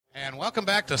And welcome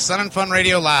back to Sun and Fun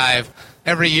Radio Live.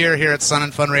 Every year here at Sun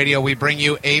and Fun Radio, we bring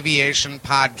you aviation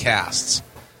podcasts.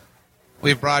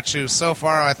 We've brought you, so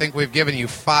far, I think we've given you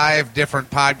 5 different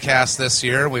podcasts this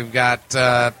year. We've got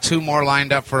 2 more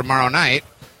lined up for tomorrow night.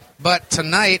 But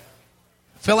tonight,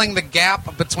 filling the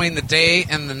gap between the day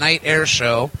and the night air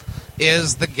show,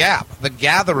 is The Gap, the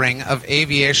gathering of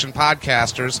aviation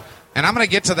podcasters. And I'm going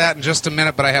to get to that in just a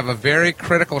minute, but I have a very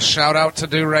critical shout-out to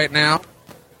do right now.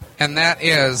 And that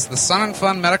is the Sun and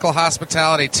Fun Medical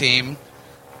Hospitality Team,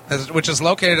 which is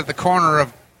located at the corner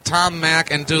of Tom Mack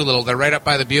and Doolittle. They're right up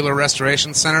by the Bueller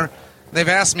Restoration Center. They've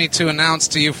asked me to announce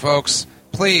to you folks,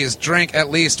 please drink at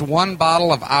least 1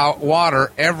 bottle of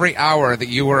water every hour that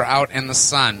you were out in the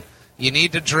sun. You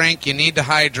need to drink, you need to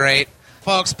hydrate.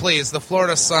 Folks, please, the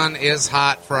Florida sun is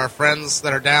hot for our friends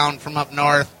that are down from up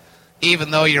north. Even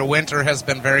though your winter has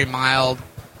been very mild,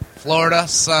 Florida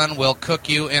sun will cook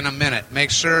you in a minute. Make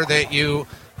sure that you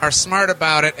are smart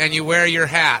about it and you wear your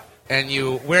hat and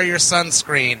you wear your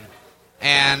sunscreen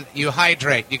and you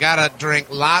hydrate. You got to drink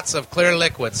lots of clear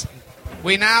liquids.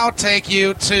 We now take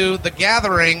you to the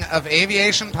gathering of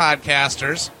aviation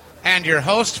podcasters and your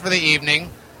host for the evening,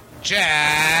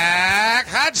 Jack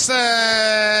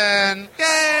Hodgson.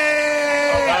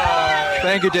 Yay!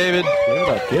 Thank you, David.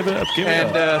 Give it up.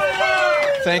 And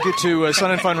thank you to Sun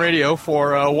and Fun Radio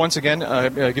for once again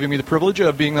giving me the privilege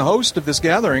of being the host of this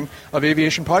gathering of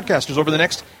aviation podcasters. Over the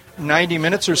next 90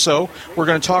 minutes or so, we're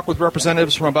going to talk with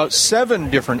representatives from about 7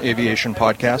 different aviation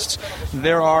podcasts.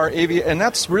 There are and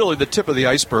that's really the tip of the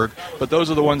iceberg, but those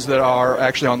are the ones that are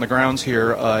actually on the grounds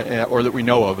here, or that we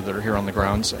know of that are here on the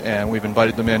grounds, and we've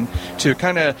invited them in to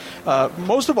kind of,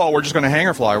 most of all, we're just going to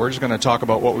hanger fly. We're just going to talk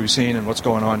about what we've seen and what's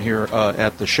going on here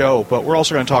at the show, but we're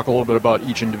also going to talk a little bit about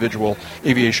each individual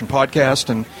aviation podcast,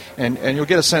 and you'll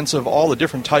get a sense of all the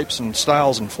different types and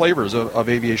styles and flavors of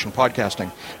aviation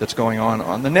podcasting that's going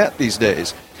on the net these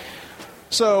days.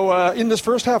 So in this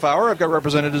first half hour, I've got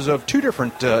representatives of 2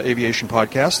 different aviation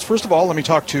podcasts. First of all, let me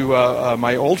talk to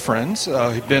my old friends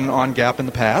who've been on GAP in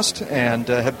the past and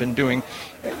have been doing,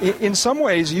 in some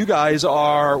ways, you guys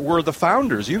were the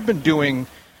founders. You've been doing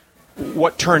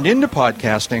what turned into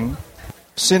podcasting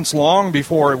since long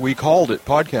before we called it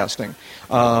podcasting,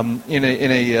 in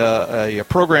a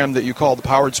program that you call the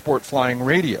Powered Sport Flying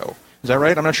Radio. Is that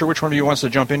right? I'm not sure which one of you wants to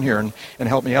jump in here and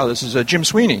help me out. This is Jim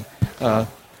Sweeney.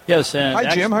 Yes. And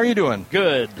hi, Jim. How are you doing?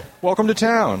 Good. Welcome to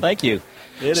town. Thank you.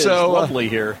 It is lovely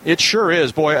here. It sure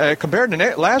is. Boy, compared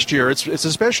to last year, it's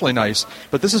especially nice.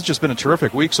 But this has just been a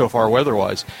terrific week so far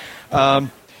weather-wise.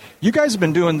 You guys have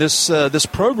been doing this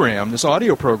program, this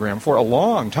audio program, for a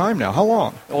long time now. How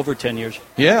long? Over 10 years.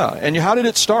 Yeah. And how did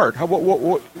it start?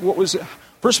 What was it?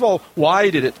 First of all, why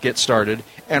did it get started,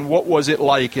 and what was it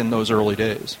like in those early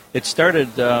days? It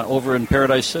started over in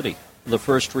Paradise City. The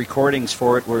first recordings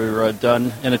for it were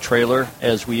done in a trailer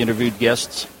as we interviewed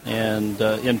guests and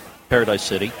in Paradise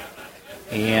City.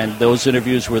 And those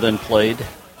interviews were then played,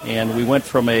 and we went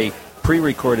from a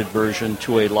pre-recorded version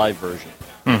to a live version.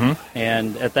 Mm-hmm.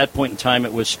 And at that point in time,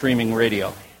 it was streaming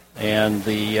radio. And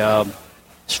the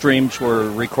streams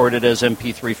were recorded as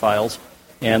MP3 files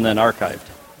and then archived.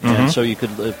 Mm-hmm. And so you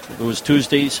could, it was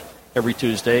Tuesdays, every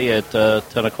Tuesday at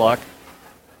 10 o'clock,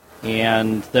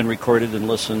 and then recorded and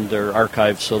listened or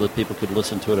archived so that people could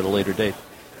listen to it at a later date.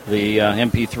 The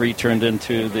MP3 turned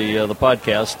into the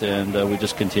podcast, and we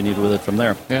just continued with it from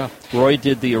there. Yeah. Roy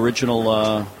did the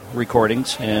original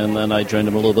recordings, and then I joined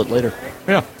him a little bit later.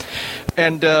 Yeah.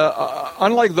 And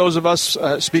unlike those of us,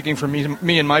 speaking for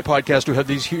me and my podcast, who have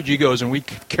these huge egos and we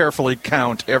carefully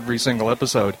count every single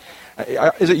episode,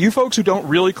 is it you folks who don't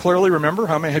really clearly remember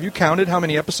how many? Have you counted how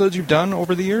many episodes you've done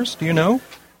over the years? Do you know?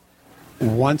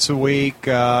 Once a week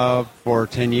for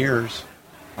 10 years.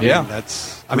 I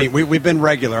mean, we've been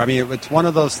regular. I mean, it's one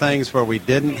of those things where we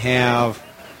didn't have,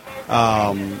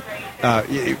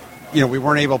 we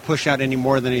weren't able to push out any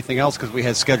more than anything else because we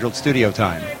had scheduled studio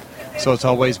time. So it's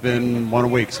always been one a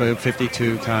week. So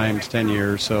 52 times 10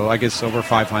 years. So I guess over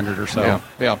 500 or so.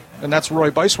 Yeah. And that's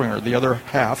Roy Beiswinger, the other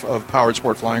half of Powered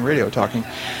Sport Flying Radio, talking.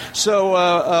 So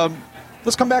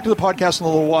let's come back to the podcast in a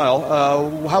little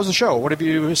while. How's the show? What have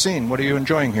you seen? What are you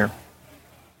enjoying here?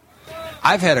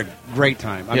 I've had a great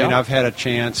time. I mean, I've had a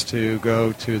chance to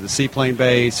go to the seaplane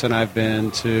base, and I've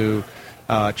been to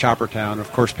Choppertown,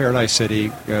 of course, Paradise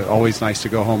City. Always nice to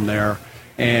go home there.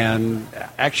 And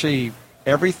actually,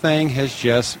 everything has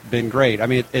just been great. I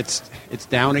mean, it's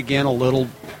down again a little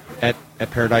at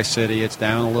Paradise City. It's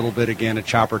down a little bit again at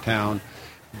Choppertown.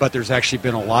 But there's actually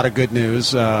been a lot of good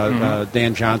news.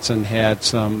 Dan Johnson had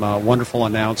some wonderful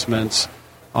announcements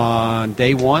on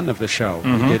day one of the show.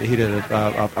 He did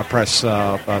a press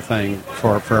thing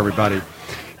for everybody.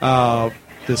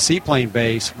 The seaplane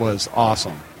base was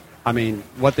awesome. I mean,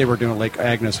 what they were doing at Lake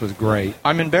Agnes was great.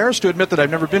 I'm embarrassed to admit that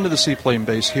I've never been to the seaplane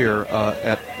base here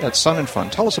at Sun and Fun.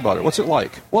 Tell us about it. What's it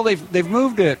like? Well, they've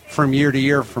moved it from year to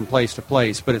year, from place to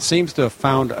place, but it seems to have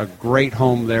found a great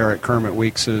home there at Kermit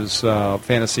Weeks's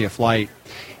Fantasy of Flight.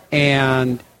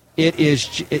 And it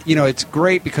is, it's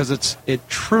great because it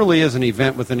truly is an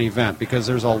event within an event, because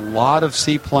there's a lot of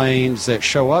seaplanes that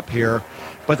show up here,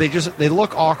 but they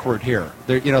look awkward here.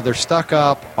 They're stuck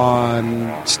up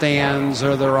on stands,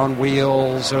 or they're on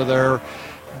wheels,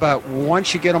 but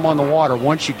once you get them on the water,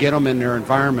 once you get them in their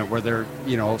environment where they're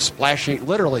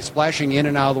literally splashing in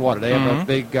and out of the water, they have a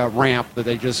big ramp that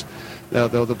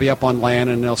they'll be up on land,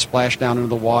 and they'll splash down into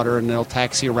the water, and they'll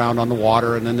taxi around on the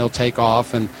water, and then they'll take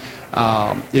off. And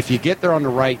if you get there on the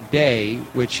right day,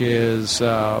 which is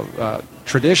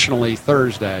traditionally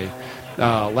Thursday.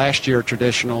 Last year,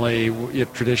 tradition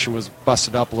was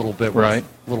busted up a little bit with a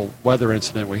little weather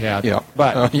incident we had. Yeah,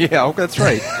 but that's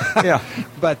right. Yeah,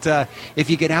 but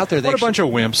if you get out there, what a bunch of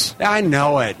wimps. I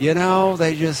know it.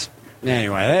 They just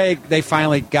anyway. They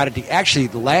finally got it. Actually,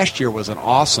 last year was an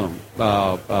awesome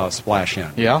splash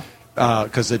in. Yeah.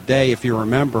 Because the day, if you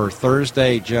remember,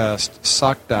 Thursday just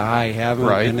sucked to high heaven,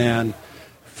 and then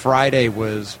Friday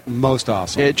was most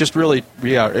awesome. It just really,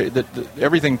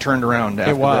 everything turned around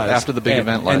after the big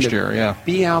event last year. Yeah,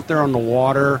 be out there on the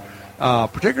water,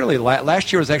 particularly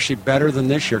last year was actually better than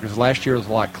this year, because last year was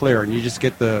a lot clearer, and you just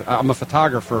get I'm a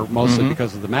photographer mostly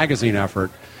because of the magazine effort,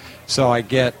 so I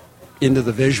get into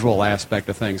the visual aspect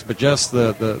of things, but just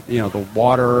the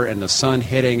water and the sun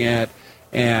hitting it.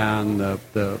 And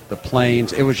the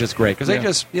planes, it was just great, because they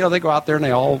just they go out there and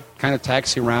they all kind of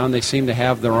taxi around. They seem to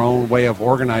have their own way of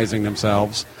organizing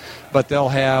themselves, but they'll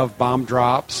have bomb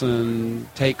drops and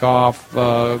takeoff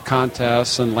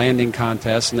contests and landing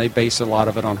contests, and they base a lot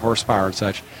of it on horsepower and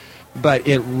such. But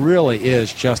it really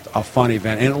is just a fun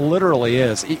event, and it literally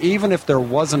is. Even if there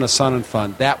wasn't a Sun and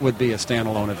Fun, that would be a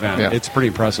standalone event. Yeah. It's pretty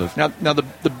impressive. Now the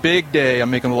big day, I'm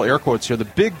making little air quotes here, the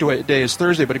big day is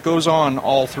Thursday, but it goes on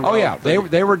all throughout. Oh, yeah.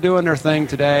 They were doing their thing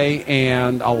today,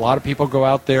 and a lot of people go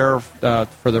out there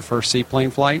for their first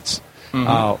seaplane flights.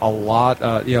 A lot,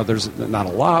 there's not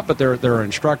a lot, but there are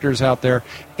instructors out there,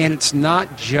 and it's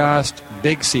not just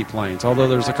big seaplanes, although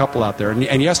there's a couple out there.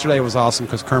 And yesterday was awesome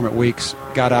because Kermit Weeks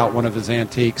got out one of his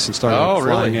antiques and started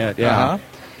flying it. Yeah,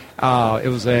 it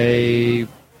was I'm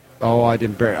going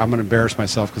to embarrass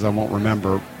myself because I won't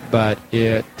remember, but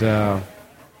so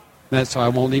I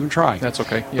won't even try. That's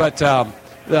okay. Yeah. But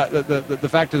the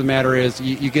fact of the matter is,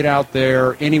 you get out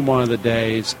there any one of the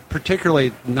days,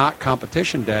 particularly not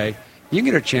competition day, you can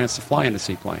get a chance to fly in a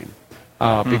seaplane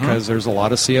because there's a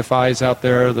lot of CFIs out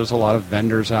there, there's a lot of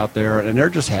vendors out there, and they're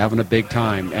just having a big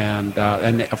time. And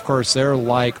of course, they're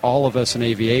like all of us in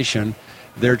aviation.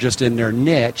 They're just in their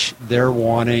niche. They're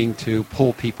wanting to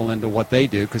pull people into what they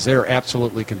do because they're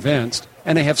absolutely convinced,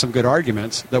 and they have some good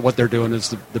arguments that what they're doing is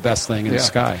the best thing in the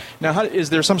sky. Now, is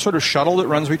there some sort of shuttle that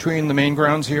runs between the main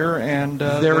grounds here and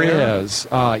there is,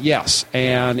 yes.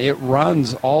 And it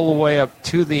runs all the way up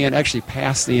to the end, actually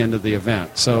past the end of the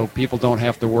event, so people don't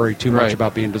have to worry too much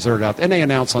about being deserted out. And they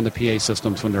announce on the PA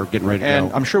systems when they're getting ready to go.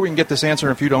 And I'm sure we can get this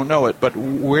answer if you don't know it, but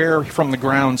where from the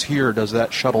grounds here does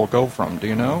that shuttle go from? Do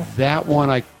you know? That one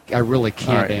I really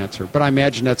can't answer, but I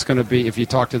imagine that's going to be if you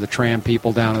talk to the tram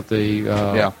people down at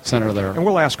the center there. And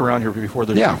we'll ask around here before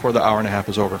the hour and a half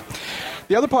is over.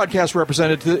 The other podcast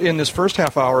represented in this first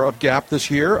half hour of GAP this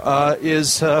year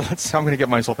is, I'm going to get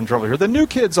myself in trouble here, the New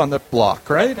Kids on the Block,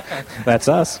 right? That's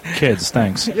us. Kids,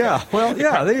 thanks. Yeah, well,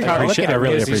 yeah. There you go. I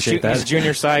really appreciate that. He's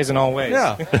junior size in all ways.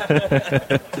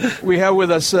 Yeah. We have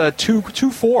with us two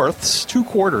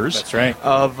quarters. That's right.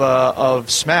 Of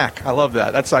Smack. I love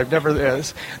that. I've never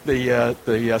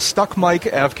the Stuck Mic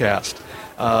Avcast.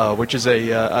 Which is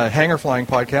a hangar flying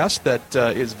podcast that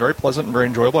is very pleasant and very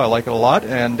enjoyable. I like it a lot.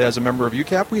 And as a member of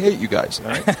UCAP, we hate you guys. All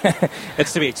right?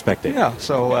 It's to be expected. Yeah.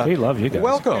 So we love you guys.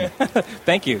 Welcome.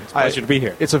 Thank you. It's a pleasure to be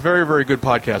here. It's a very, very good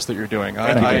podcast that you're doing.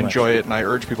 I enjoy it, and I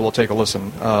urge people to take a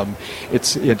listen.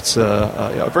 It's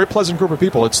a very pleasant group of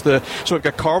people. So we've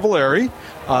got Carl Valeri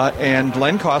and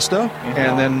Len Costa,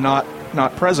 and then not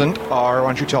present are, why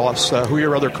don't you tell us who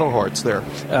your other cohorts there?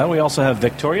 We also have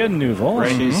Victoria Newville.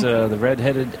 Right. She's the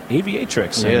red-headed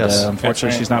aviatrix. Yes. And,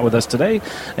 unfortunately, she's not with us today.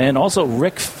 And also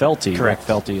Rick Felty. Correct. Rick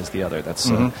Felty is the other. That's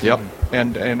Yep.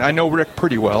 And I know Rick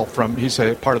pretty well he's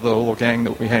a part of the little gang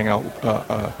that we hang out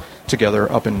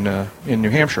together up in New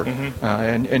Hampshire,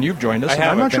 and you've joined us. I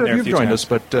have. I'm not sure if you've joined times.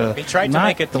 us, but we tried to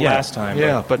make it the last time.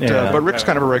 Yeah, but Rick's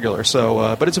kind of a regular.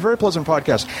 So, but it's a very pleasant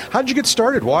podcast. How did you get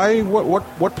started? Why?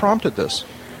 What prompted this?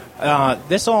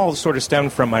 This all sort of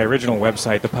stemmed from my original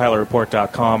website,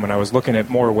 thepilotreport.com, and I was looking at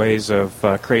more ways of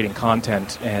creating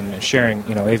content and sharing,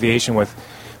 aviation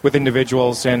with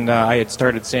individuals. And I had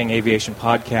started seeing aviation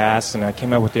podcasts, and I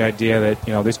came up with the idea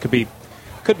that this could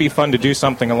be fun to do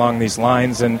something along these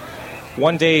lines. And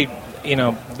one day,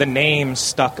 the name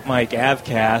stuck, Mike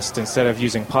Avcast, instead of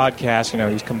using podcast.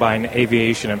 You combine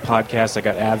aviation and podcast. I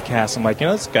got Avcast. I'm like,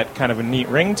 it's got kind of a neat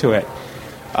ring to it.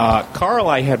 Carl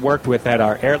I had worked with at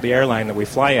the airline that we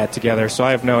fly at together, so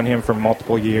I've known him for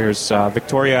multiple years.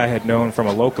 Victoria I had known from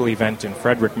a local event in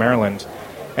Frederick, Maryland.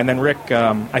 And then Rick,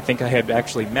 I think I had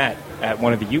actually met at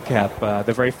one of the UCAP,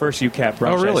 the very first UCAP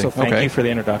brunch. Oh, really? So thank you for the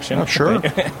introduction. Oh, sure.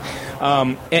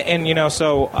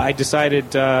 So I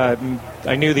decided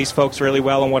I knew these folks really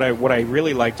well, and what I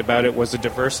really liked about it was the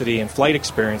diversity in flight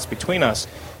experience between us.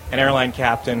 An airline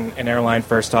captain, an airline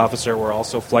first officer were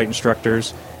also flight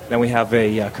instructors. Then we have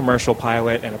a commercial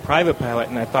pilot and a private pilot,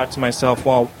 and I thought to myself,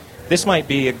 well, this might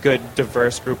be a good,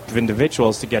 diverse group of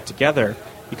individuals to get together,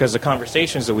 because the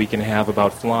conversations that we can have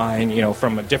about flying,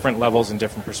 from different levels and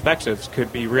different perspectives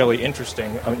could be really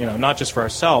interesting, not just for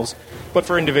ourselves, but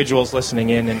for individuals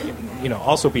listening in and,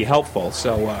 also be helpful.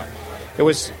 So it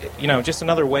was, just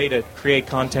another way to create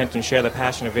content and share the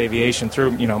passion of aviation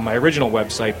through, my original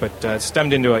website, but it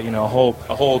stemmed into a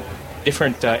whole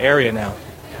different area now.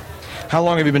 How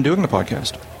long have you been doing the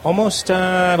podcast? Almost,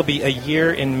 it'll be a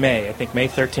year in May. I think May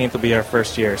 13th will be our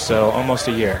first year, so almost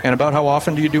a year. And about how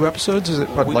often do you do episodes? Is it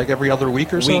like every other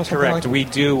week or so? Correct. We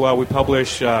do. We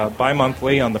publish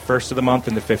bi-monthly on the 1st of the month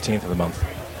and the 15th of the month.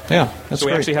 Yeah, that's So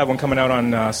we great. actually have one coming out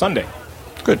on Sunday.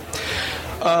 Good.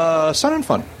 Sun and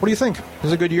Fun. What do you think?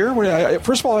 Is it a good year?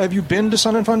 First of all, have you been to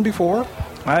Sun and Fun before?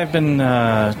 I've been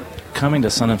coming to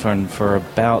Sun and Fun for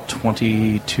about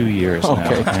 22 years now,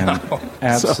 and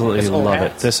absolutely love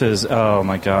it. This is, oh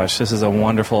my gosh, this is a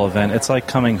wonderful event. It's like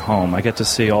coming home. I get to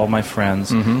see all my friends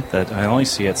that I only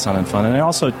see at Sun and Fun, and I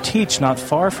also teach not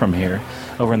far from here,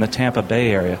 over in the Tampa Bay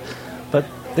area. But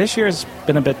this year's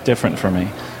been a bit different for me.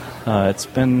 It's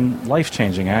been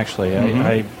life-changing, actually.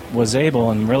 I was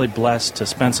able and really blessed to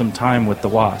spend some time with the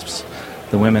WASPs,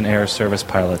 the Women Air Service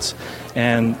Pilots.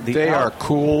 And they are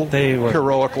cool,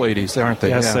 heroic ladies, aren't they?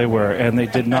 Yes, they were. And they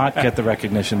did not get the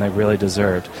recognition they really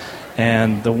deserved.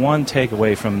 And the one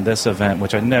takeaway from this event,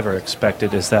 which I never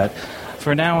expected, is that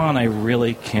for now on, I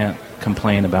really can't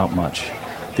complain about much.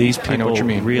 These people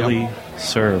really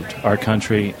served our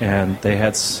country, and they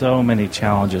had so many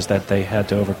challenges that they had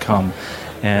to overcome.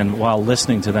 And while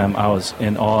listening to them, I was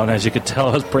in awe, and as you could tell,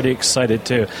 I was pretty excited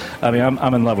too. I mean,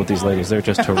 I'm in love with these ladies. They're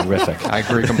just terrific. I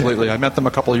agree completely. I met them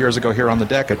a couple of years ago here on the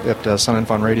deck at Sun and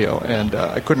Fun Radio, and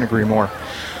I couldn't agree more.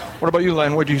 What about you,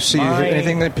 Len? What did you see?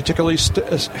 Anything that particularly...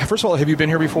 First of all, have you been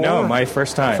here before? No, my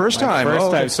first time. First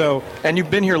time. So, and you've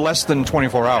been here less than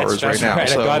 24 hours right now. Right.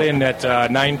 So. I got in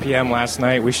at 9 p.m. last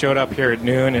night. We showed up here at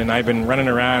noon, and I've been running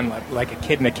around like a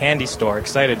kid in a candy store,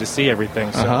 excited to see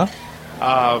everything. So,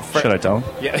 should I tell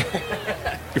him? Yeah,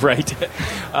 right.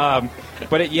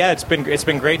 But it's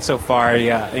been great so far.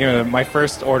 Yeah, my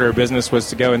first order of business was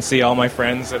to go and see all my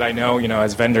friends that I know,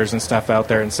 as vendors and stuff out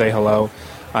there, and say hello.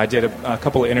 I did a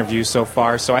couple of interviews so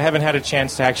far, so I haven't had a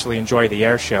chance to actually enjoy the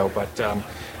air show. But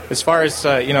as far as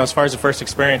the first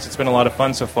experience, it's been a lot of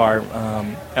fun so far.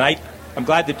 And I'm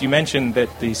glad that you mentioned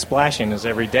that the splashing is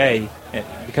every day,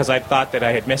 because I thought that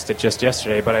I had missed it just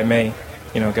yesterday, but I may,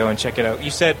 go and check it out.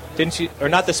 You said, didn't you, or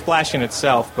not the splashing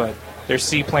itself, but there's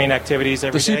seaplane activities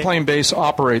every day? The seaplane base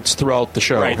operates throughout the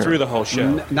show. Right, here. Through the whole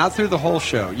show. Not through the whole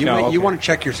show. You want to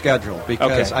check your schedule,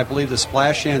 because I believe the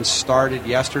splash-in started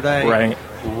yesterday. Right.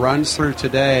 Runs through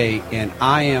today, and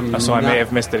I am... So I may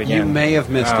have missed it again. You may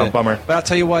have missed it. Bummer. But I'll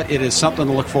tell you what, it is something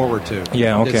to look forward to.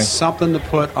 Yeah, okay. It's something to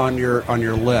put on your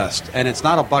list. And it's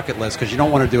not a bucket list, because you don't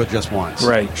want to do it just once.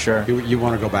 Right, sure. You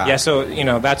want to go back. Yeah, so,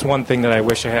 that's one thing that I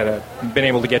wish I had been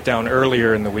able to get down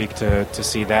earlier in the week to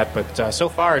see that. But so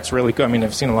far, it's really good. I mean,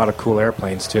 I've seen a lot of cool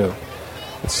airplanes, too.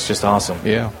 It's just awesome.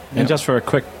 Yeah. And just for a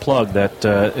quick plug, that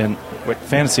in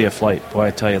Fantasy of Flight, boy, I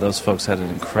tell you, those folks had an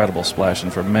incredible splashing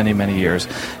for many, many years,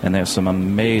 and they have some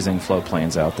amazing float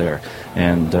planes out there.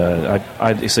 And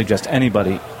I'd suggest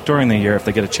anybody during the year, if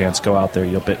they get a chance, go out there.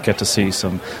 You'll get to see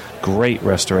some great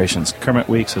restorations. Kermit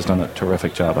Weeks has done a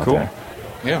terrific job out there.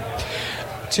 Yeah.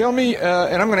 Tell me,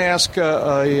 and I'm going to ask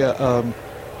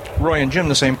Roy and Jim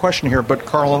the same question here, but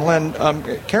Carl and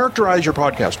Len, characterize your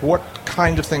podcast. What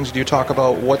kind of things do you talk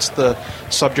about? What's the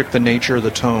subject, the nature,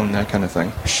 the tone, that kind of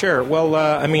thing? Sure. Well,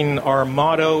 our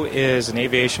motto is an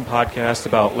aviation podcast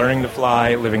about learning to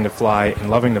fly, living to fly, and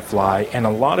loving to fly. And a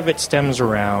lot of it stems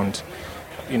around,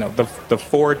 the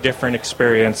 4 different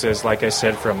experiences, like I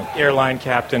said, from airline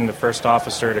captain to first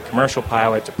officer to commercial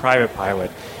pilot to private pilot,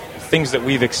 things that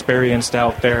we've experienced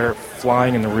out there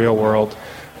flying in the real world,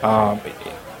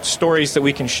 stories that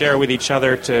we can share with each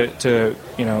other to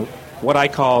what I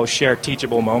call share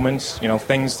teachable moments,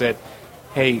 things that,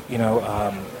 hey,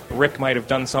 Rick might have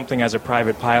done something as a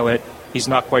private pilot. He's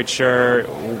not quite sure,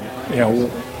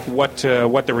 what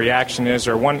the reaction is,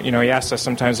 or he asks us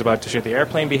sometimes about, should the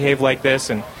airplane behave like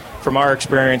this? And from our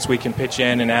experience, we can pitch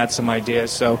in and add some ideas.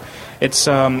 So it's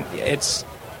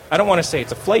I don't want to say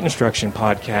it's a flight instruction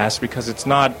podcast because it's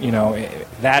not,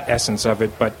 that essence of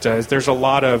it, but there's a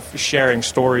lot of sharing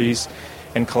stories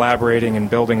and collaborating and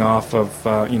building off of,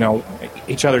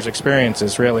 each other's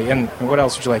experiences, really. And what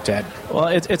else would you like to add? Well,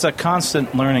 it's a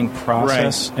constant learning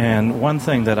process, right. And one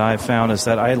thing that I found is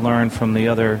that I learned from the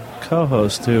other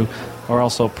co-hosts who are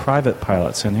also private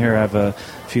pilots. And here I have a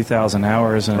few thousand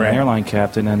hours and an airline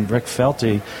captain, and Rick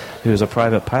Felty, who's a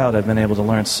private pilot. I've been able to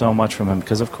learn so much from him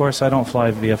because, of course, I don't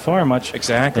fly VFR much.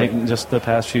 Exactly. Just the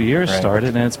past few years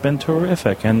started, and it's been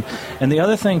terrific. And the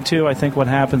other thing, too, I think what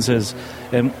happens is,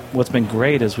 and what's been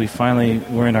great is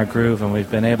we're in our groove, and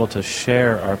we've been able to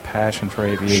share our passion for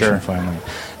aviation finally.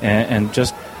 And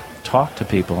just talk to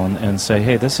people and say,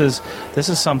 hey, this is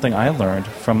something I learned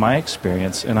from my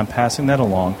experience, and I'm passing that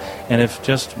along. And if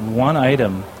just one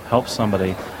item helps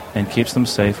somebody and keeps them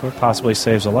safe or possibly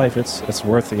saves a life, it's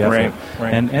worth the effort.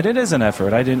 Right. And it is an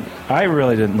effort. I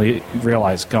really didn't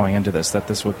realize going into this that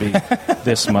this would be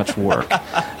this much work.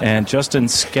 And just in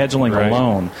scheduling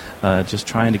alone, just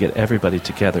trying to get everybody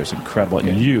together is incredible.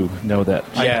 And you know that.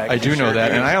 Yeah, I do know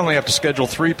that, and I only have to schedule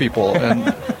 3 people.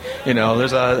 And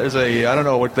there's a I don't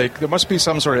know what there must be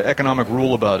some sort of economic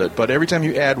rule about it. But every time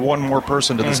you add one more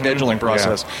person to the scheduling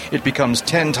process, it becomes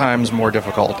 10 times more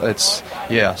difficult.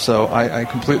 So I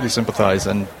completely sympathize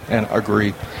and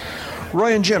agree.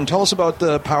 Roy and Jim, tell us about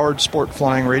the Powered Sport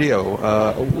Flying Radio.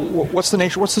 What's the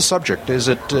nature? What's the subject? Is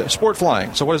it sport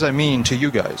flying? So what does that mean to you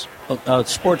guys?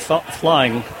 Sport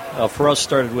flying for us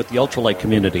started with the ultralight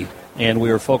community, and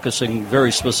we were focusing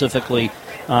very specifically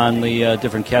on the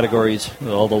different categories,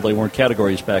 although they weren't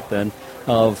categories back then,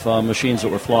 of machines that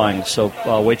were flying. So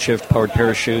weight shift, powered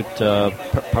parachute,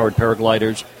 powered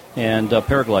paragliders, and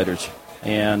paragliders.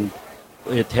 And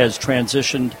it has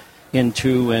transitioned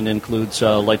into and includes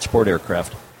light sport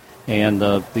aircraft and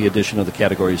the addition of the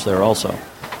categories there also.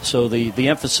 So the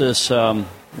emphasis,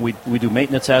 we do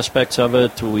maintenance aspects of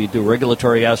it, we do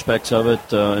regulatory aspects of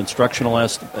it, instructional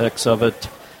aspects of it,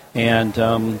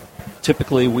 and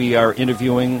typically we are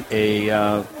interviewing a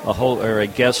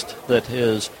guest that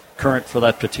is current for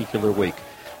that particular week.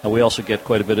 And we also get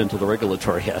quite a bit into the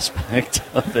regulatory aspect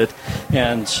of it.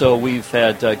 And so we've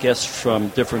had guests from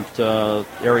different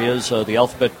areas, the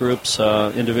alphabet groups,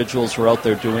 individuals who are out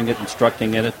there doing it,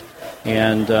 instructing in it,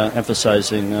 and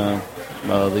emphasizing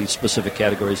the specific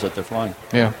categories that they're flying.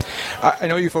 Yeah. I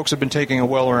know you folks have been taking a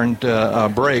well-earned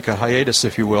break, a hiatus,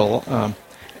 if you will.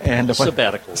 And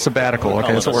sabbatical.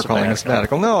 Okay, that's what we're calling a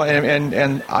sabbatical. No,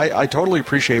 and I totally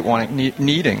appreciate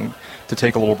needing to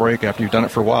take a little break after you've done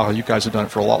it for a while. You guys have done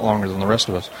it for a lot longer than the rest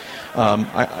of us.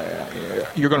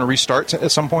 You're going to restart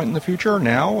at some point in the future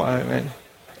now?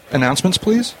 Announcements,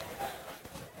 please?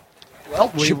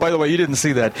 Well, by the way, you didn't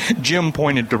see that. Jim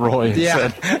pointed to Roy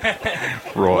and said,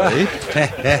 Roy.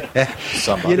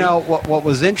 What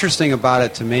was interesting about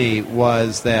it to me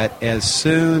was that as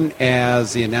soon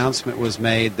as the announcement was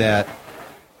made that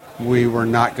we were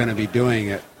not going to be doing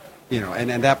it,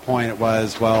 and at that point it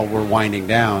was, we're winding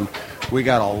down, we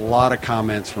got a lot of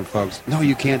comments from folks, no,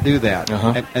 you can't do that.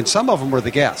 And some of them were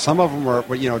the guests. Some of them were,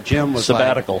 Jim was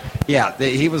sabbatical.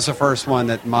 He was the first one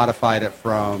that modified it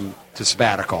to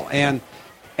sabbatical. And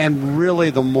really,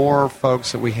 the more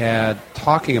folks that we had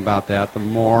talking about that, the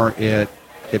more it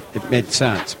made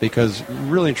sense. Because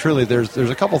really and truly, there's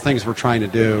a couple things we're trying to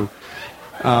do.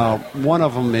 One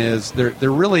of them is there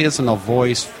really isn't a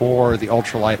voice for the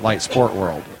ultralight light sport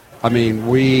world. I mean,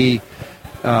 we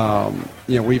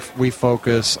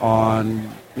focus on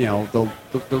the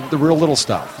real little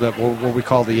stuff, that what we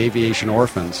call the aviation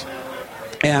orphans,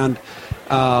 and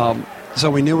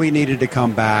so we knew we needed to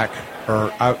come back.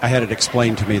 Or I had it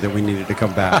explained to me that we needed to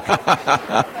come back,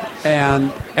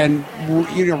 and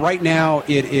right now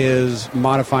it is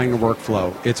modifying the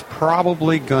workflow. It's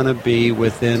probably going to be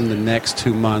within the next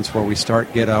 2 months where we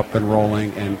start get up and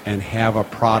rolling and have a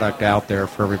product out there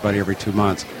for everybody every 2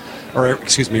 months,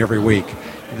 every week.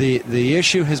 The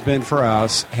issue has been for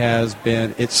us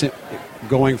it's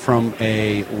going from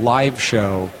a live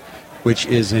show, which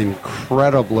is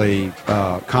incredibly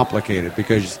complicated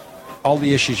because all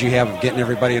the issues you have of getting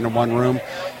everybody into one room,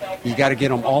 you got to get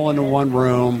them all into one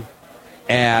room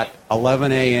at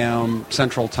 11 a.m.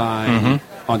 Central Time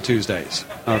on Tuesdays.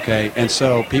 Okay, and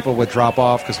so people would drop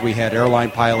off because we had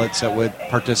airline pilots that would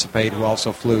participate who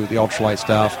also flew the ultralight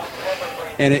stuff,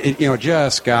 and it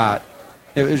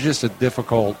was just a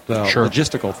difficult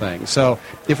logistical thing. So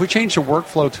if we change the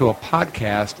workflow to a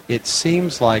podcast, it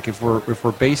seems like if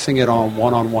we're basing it on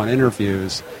one-on-one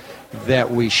interviews,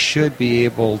 that we should be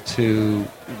able to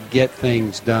get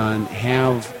things done,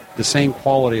 have the same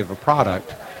quality of a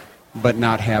product, but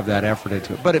not have that effort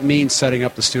into it. But it means setting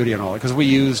up the studio and all that, because we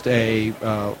used a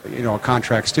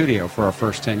contract studio for our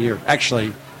first 10 years.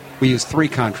 Actually, we used 3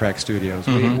 contract studios.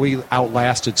 We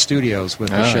outlasted studios with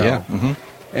the show. Yeah.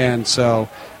 And so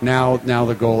now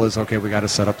the goal is, okay, we got to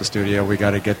set up the studio. I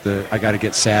got to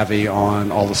get savvy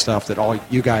on all the stuff that all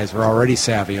you guys are already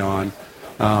savvy on,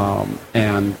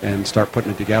 and start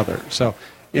putting it together. So,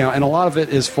 and a lot of it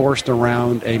is forced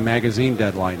around a magazine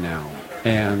deadline now.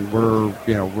 And we're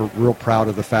real proud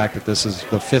of the fact that this is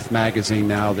the 5th magazine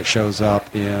now that shows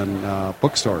up in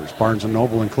bookstores, Barnes &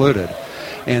 Noble included.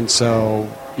 And so,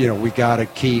 we got to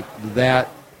keep that,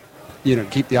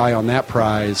 keep the eye on that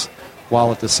prize,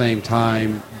 while at the same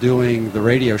time doing the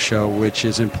radio show, which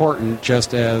is important.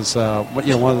 Just as one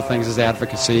of the things is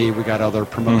advocacy. We got other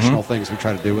promotional things we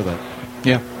try to do with it.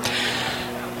 Yeah.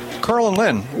 Carl and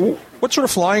Lynn, what sort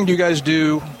of flying do you guys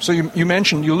do? So you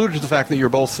alluded to the fact that you're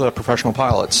both professional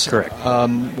pilots. Correct.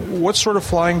 What sort of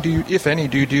flying do you, if any,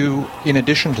 do you do in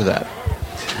addition to that?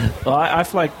 Well, I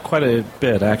fly quite a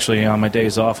bit, actually. On my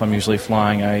days off, I'm usually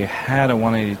flying. I had a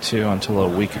 182 until a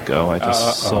week ago. I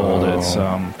just sold it, so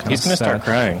I'm kind He's going to start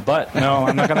crying. But no,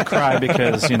 I'm not going to cry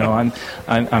because,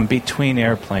 I'm between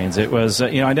airplanes. It was,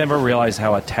 I never realized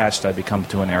how attached I'd become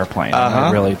to an airplane.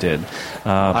 I really did.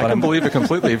 I can believe it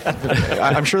completely.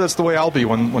 I'm sure that's the way I'll be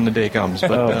when the day comes.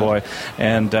 But, oh, boy.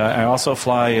 And I also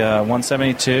fly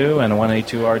 172 and a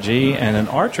 182 RG and an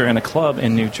Archer in a club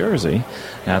in New Jersey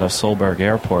out of Solberg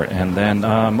Airport. And then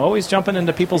I'm always jumping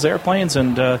into people's airplanes,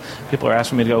 and people are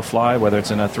asking me to go fly, whether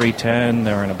it's in a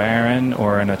 310 or in a Baron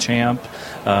or in a Champ.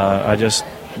 I just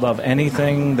love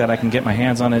anything that I can get my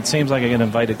hands on. It seems like I get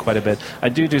invited quite a bit. I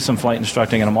do some flight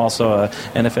instructing, and I'm also a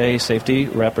NFA safety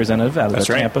representative out of the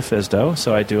Tampa FSDO,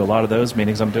 so I do a lot of those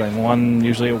meetings. I'm doing one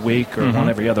usually a week or one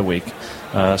every other week.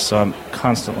 So I'm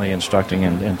constantly instructing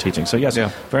and teaching. So yes,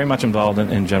 very much involved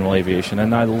in general aviation,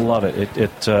 and I love it.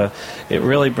 It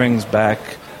really brings back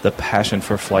the passion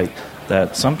for flight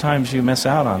that sometimes you miss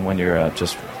out on when you're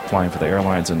just flying for the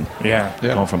airlines and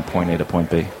going from point A to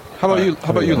point B. How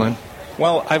about you, Lynn?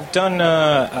 Well, I've done,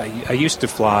 I used to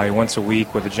fly once a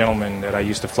week with a gentleman that I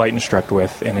used to flight instruct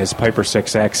with in his Piper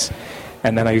 6X,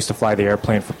 and then I used to fly the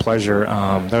airplane for pleasure.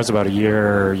 That was about a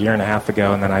year and a half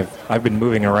ago, and then I've been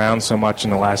moving around so much in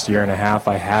the last year and a half,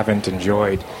 I haven't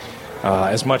enjoyed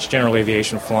as much general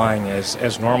aviation flying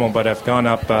as normal, but I've gone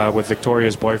up with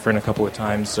Victoria's boyfriend a couple of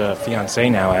times, fiancé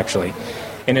now actually,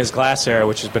 in his Glass Air,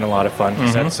 which has been a lot of fun,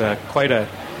 because that's quite a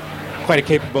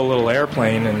capable little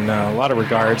airplane in a lot of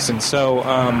regards. And so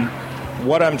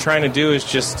what I'm trying to do is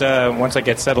just, once I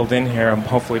get settled in here,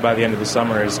 hopefully by the end of the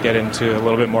summer, is get into a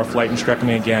little bit more flight instructing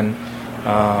again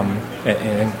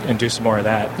and do some more of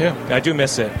that. Yeah. I do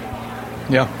miss it.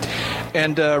 Yeah.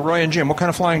 And Roy and Jim, what kind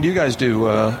of flying do you guys do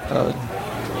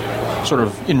sort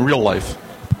of in real life?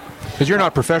 Because you're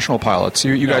not professional pilots.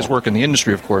 You guys work in the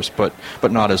industry, of course, but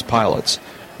not as pilots.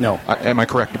 No. Am I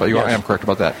correct about you? Yes. I am correct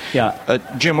about that. Yeah.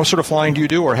 Jim, what sort of flying do you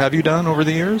do or have you done over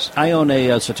the years? I own a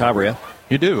Citabria.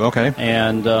 You do? Okay.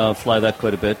 And fly that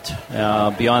quite a bit.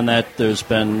 Beyond that, there's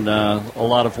been a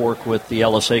lot of work with the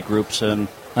LSA groups and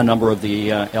a number of the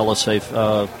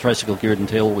LSA tricycle geared and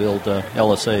tail-wheeled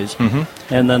LSAs.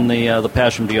 And then the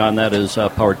passion beyond that is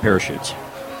powered parachutes.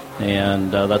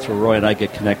 And that's where Roy and I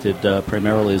get connected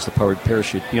primarily, is the powered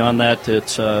parachute. Beyond that,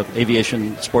 it's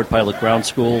aviation sport pilot ground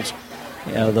schools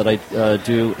that I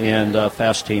do, and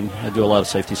FAST team. I do a lot of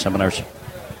safety seminars.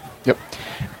 Yep.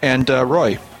 And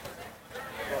Roy?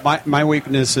 My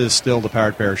weakness is still the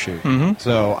powered parachute.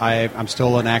 So I'm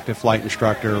still an active flight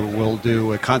instructor. We'll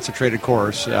do a concentrated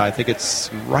course. I think it's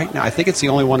the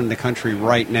only one in the country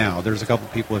right now. There's a couple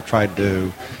of people who have tried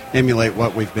to emulate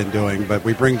what we've been doing, but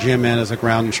we bring Jim in as a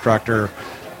ground instructor.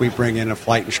 We bring in a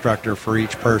flight instructor for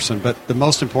each person. But the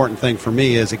most important thing for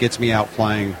me is it gets me out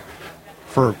flying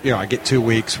I get 2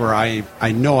 weeks where I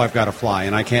know I've got to fly,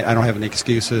 and I don't have any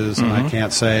excuses, and I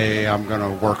can't say I'm going to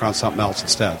work on something else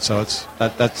instead. So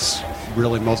that's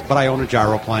really but I own a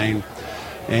gyroplane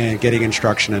and getting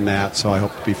instruction in that, so I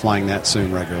hope to be flying that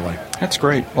soon regularly. That's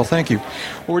great. Well, thank you.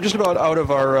 Well, we're just about out of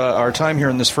our time here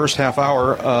in this first half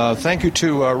hour. Thank you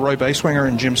to Roy Beiswinger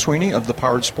and Jim Sweeney of the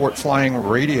Powered Sport Flying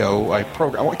Radio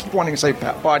program. I keep wanting to say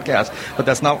podcast, but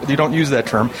that's not. You don't use that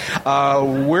term.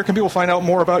 Where can people find out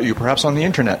more about you? Perhaps on the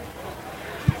internet.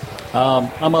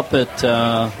 I'm up at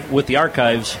with the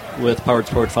archives with Powered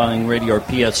Sport Flying Radio, or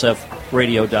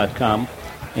psfradio.com,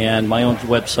 and my own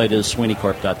website is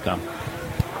sweeneycorp.com.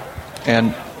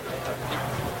 And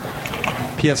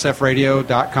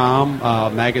psfradio.com.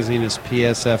 Magazine is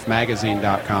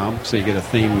psfmagazine.com, so you get a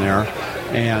theme there.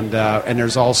 And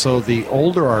there's also the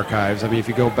older archives. I mean, if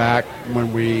you go back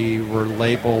when we were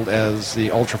labeled as the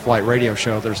Ultraflight Radio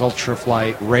Show, there's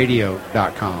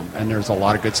ultraflightradio.com, and there's a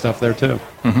lot of good stuff there, too.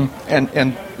 Mm-hmm.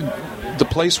 And the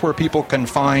place where people can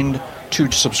find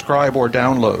to subscribe or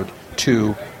download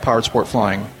to Powered Sport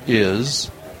Flying is...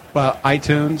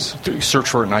 iTunes. Search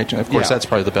for it in iTunes. Of course, that's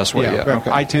probably the best way. Yeah.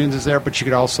 Okay. iTunes is there, but you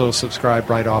could also subscribe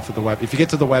right off of the web. If you get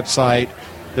to the website,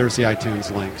 there's the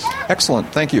iTunes links.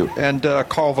 Excellent. Thank you. And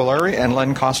Carl Valeri and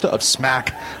Len Costa of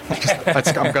SMAC.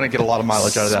 I'm going to get a lot of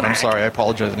mileage out of that. I'm sorry. I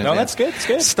apologize in advance. No, that's good. It's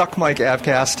good. Stuck Mike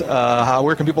Avcast.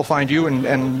 Where can people find you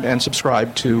and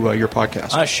subscribe to your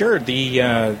podcast? Sure.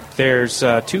 There's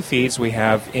 2 feeds we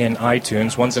have in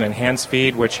iTunes. One's an enhanced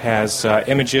feed, which has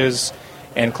images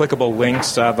and clickable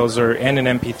links. Those are and an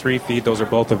MP3 feed. Those are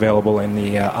both available in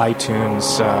the iTunes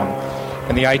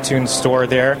store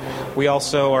there. We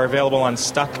also are available on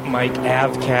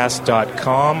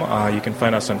StuckMikeAvcast.com. You can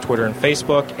find us on Twitter and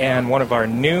Facebook. And one of our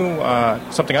new,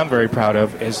 something I'm very proud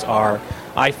of, is our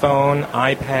iPhone,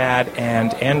 iPad,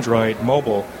 and Android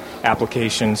mobile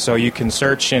application. So you can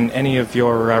search in any of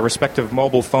your respective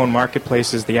mobile phone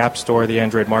marketplaces, the App Store, the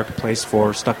Android Marketplace,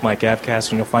 for Stuck Mike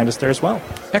Avcast, and you'll find us there as well.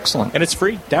 Excellent. And it's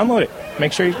free. Download it.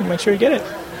 Make sure you get it.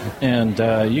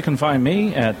 And you can find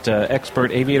me at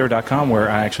expertaviator.com,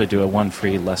 where I actually do a 1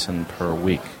 free lesson per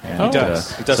week. And, he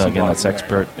does. He does. So again, that's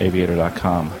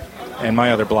expertaviator.com. And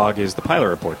my other blog is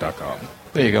thepilotreport.com.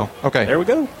 There you go. Okay. There we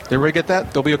go. Everybody get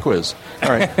that? There'll be a quiz.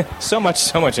 All right. so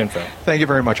much info. Thank you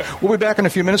very much. We'll be back in a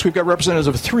few minutes. We've got representatives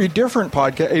of 3 different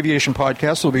aviation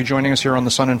podcasts who will be joining us here on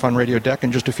the Sun and Fun Radio deck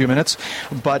in just a few minutes.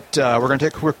 But we're going to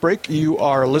take a quick break. You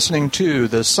are listening to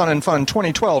the Sun and Fun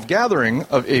 2012 Gathering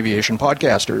of Aviation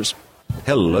Podcasters.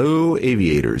 Hello,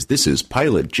 aviators. This is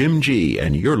Pilot Jim G.,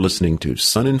 and you're listening to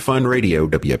Sun and Fun Radio,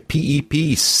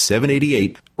 WPEP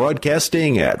 788,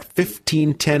 broadcasting at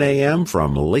 1510 a.m.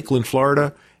 from Lakeland,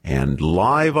 Florida, and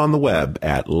live on the web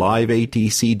at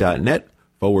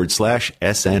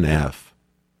liveatc.net/SNF.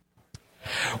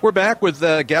 We're back with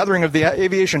the Gathering of the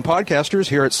Aviation Podcasters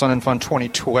here at Sun and Fun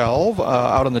 2012.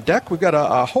 Out on the deck, we've got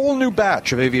a whole new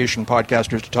batch of aviation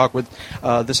podcasters to talk with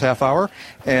this half hour.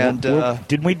 And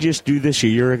didn't we just do this a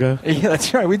year ago? Yeah,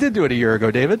 that's right. We did do it a year ago,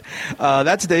 David.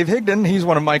 That's Dave Higdon. He's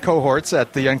one of my cohorts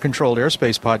at the Uncontrolled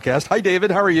Airspace podcast. Hi,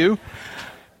 David. How are you?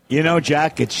 You know,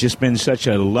 Jack, it's just been such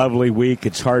a lovely week.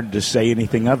 It's hard to say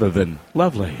anything other than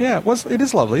lovely. Yeah, it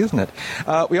is lovely, isn't it?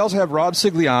 We also have Rob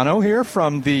Sigliano here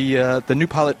from the New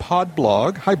Pilot Pod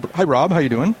blog. Hi, Rob. How you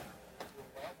doing?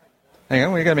 Hang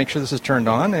on, we got to make sure this is turned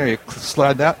on. There you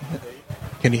slide that.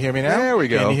 Can you hear me now? There we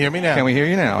go. Can you hear me now? Can we hear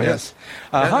you now? Yes.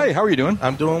 Hi, how are you doing?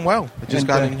 I'm doing well. I just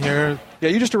got in here. Yeah,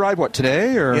 you just arrived,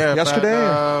 today or yesterday?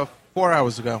 About, 4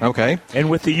 hours ago. Okay. And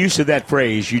with the use of that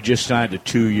phrase, you just signed a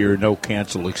 2-year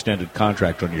no-cancel extended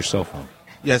contract on your cell phone.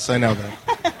 Yes, I know that.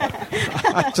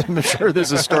 I'm sure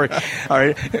there's a story. All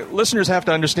right. Listeners have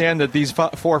to understand that these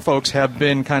 4 folks have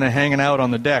been kind of hanging out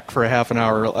on the deck for a half an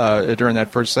hour during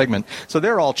that first segment. So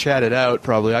they're all chatted out,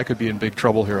 probably. I could be in big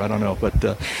trouble here. I don't know. But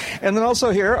and then also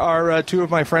here are 2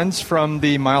 of my friends from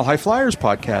the Mile High Flyers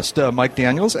podcast, Mike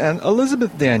Daniels and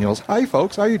Elizabeth Daniels. Hi,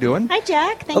 folks. How you doing? Hi,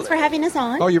 Jack. Thanks for having us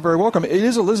on. Oh, you're very welcome. It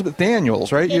is Elizabeth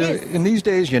Daniels, right? It is. In these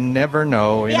days, you never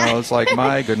know. You know, it's like,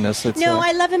 my goodness. It's, no,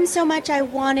 I love him so much.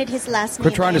 I wanted his last name.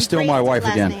 Quit trying to steal my wife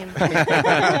again.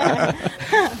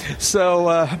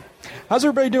 So, how's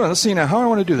everybody doing? Let's see now. How do I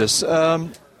want to do this? I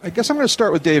guess I'm going to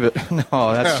start with David.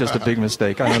 No, that's just a big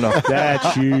mistake. I don't know.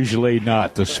 That's usually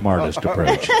not the smartest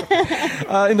approach.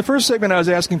 In the first segment, I was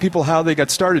asking people how they got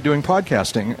started doing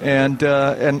podcasting,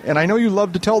 and I know you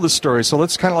love to tell this story. So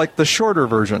let's kind of like the shorter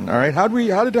version. All right, how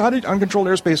did Uncontrolled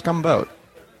Airspace come about?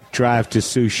 Drive to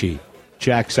Sushi.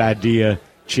 Jack's idea.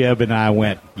 Jeb and I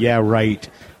went, yeah, right.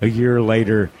 A year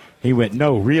later, he went,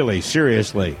 no, really,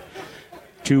 seriously.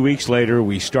 2 weeks later,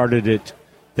 we started it.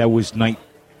 That was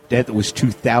That was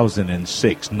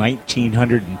 2006,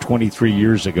 1923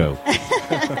 years ago.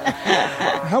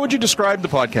 How would you describe the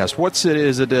podcast? What's it?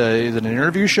 Is it an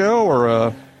interview show or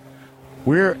a...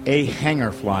 We're a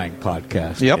hanger flying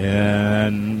podcast. Yep.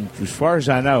 And as far as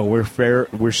I know,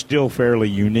 we're still fairly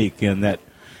unique in that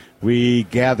we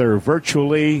gather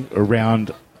virtually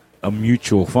around a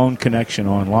mutual phone connection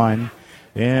online,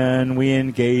 and we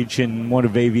engage in one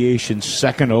of aviation's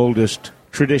second oldest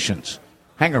traditions,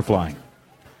 hanger flying.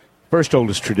 First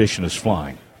oldest tradition is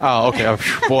flying. Oh, okay.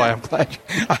 Boy, I'm glad.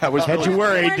 I was Had you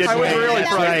worried, didn't I was they? really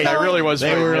frightened. I really was.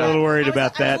 They were a little worried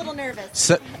about I that. was a little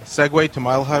nervous. Segue to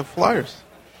Mile High Flyers.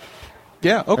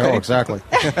 Yeah. Okay. Oh, exactly.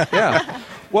 Yeah.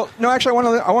 Well, no, actually,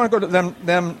 I want to go to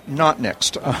them not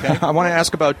next. Okay. I want to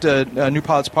ask about New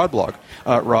Pilots Podblog,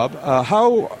 Rob.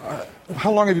 How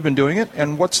long have you been doing it,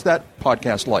 and what's that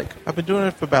podcast like? I've been doing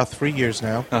it for about 3 years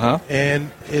now. Uh-huh.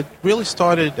 And it really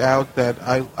started out that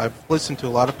I've listened to a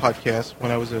lot of podcasts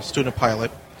when I was a student pilot,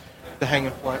 the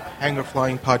Hanger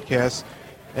Flying podcast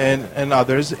and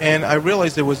others, and I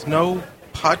realized there was no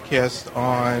podcast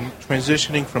on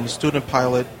transitioning from a student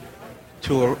pilot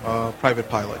to a private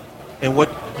pilot and what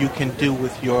you can do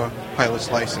with your pilot's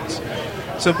license.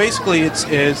 So basically it's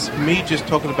me just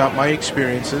talking about my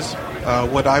experiences,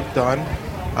 what I've done,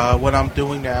 what I'm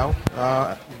doing now,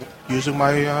 using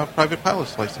my private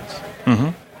pilot's license.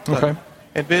 Mm-hmm. Okay.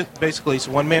 And basically it's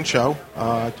a one-man show.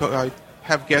 I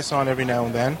have guests on every now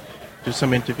and then, do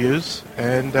some interviews,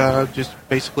 and just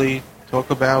basically talk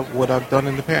about what I've done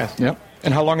in the past. Yep.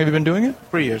 And how long have you been doing it?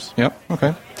 3 years. Yep.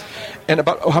 Okay. And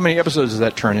about how many episodes does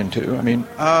that turn into? I mean,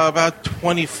 about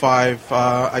 25.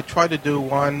 I try to do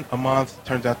one a month.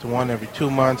 Turns out to one every 2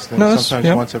 months, then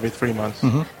sometimes once every 3 months.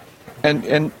 Mm-hmm.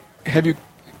 And have you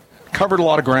covered a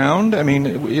lot of ground? I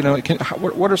mean,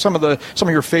 what are some of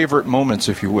your favorite moments,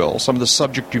 if you will? Some of the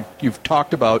subject you've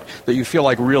talked about that you feel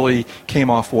like really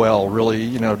came off well,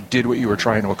 really did what you were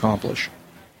trying to accomplish.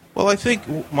 Well, I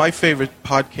think my favorite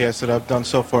podcast that I've done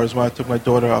so far is when I took my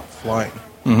daughter up flying.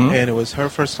 Mm-hmm. And it was her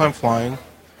first time flying.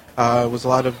 It was a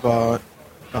lot of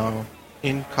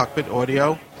in-cockpit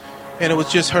audio. And it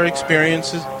was just her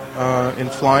experiences in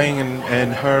flying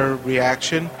and her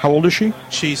reaction. How old is she?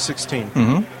 She's 16.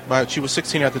 Mm-hmm. But she was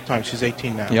 16 at the time. She's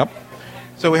 18 now. Yep.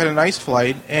 So we had a nice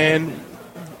flight. And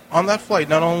on that flight,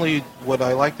 not only what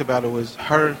I liked about it was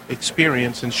her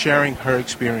experience and sharing her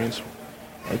experience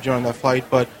during that flight,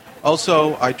 but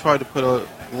also I tried to put a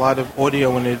lot of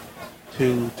audio in it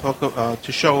to talk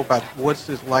to show about what's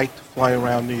it like to fly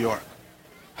around New York,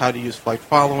 how to use flight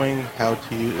following, how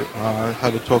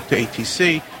to talk to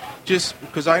ATC. Just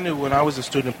because I knew when I was a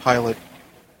student pilot,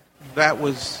 that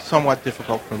was somewhat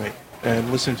difficult for me.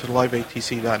 And listening to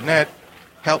liveatc.net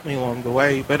helped me along the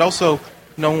way, but also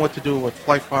knowing what to do with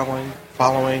flight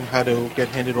following, how to get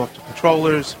handed off to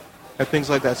controllers, and things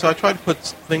like that. So I tried to put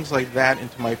things like that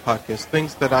into my podcast,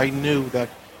 things that I knew that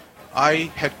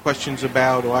I had questions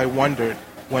about or I wondered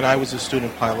when I was a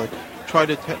student pilot. Try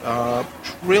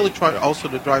also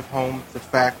to drive home the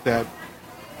fact that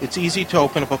it's easy to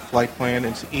open up a flight plan,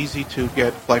 it's easy to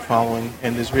get flight following,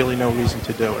 and there's really no reason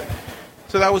to do it.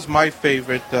 So that was my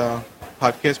favorite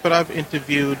podcast, but I've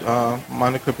interviewed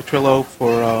Monica Petrillo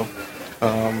for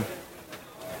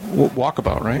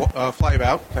Walkabout, right?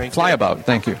 Flyabout. Thank you. Flyabout,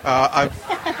 thank you.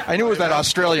 I knew it was that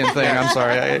Australian thing. I'm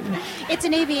sorry. It's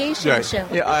an aviation show.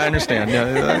 Yeah, I understand.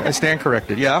 Yeah, I stand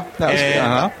corrected. Yeah.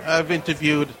 I've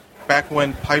interviewed, back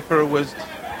when Piper was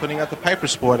putting out the Piper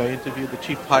Sport, I interviewed the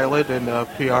chief pilot and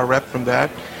PR rep from that.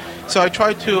 So I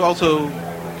tried to also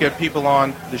get people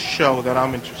on the show that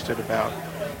I'm interested about.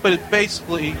 But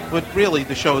really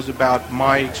the show is about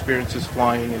my experiences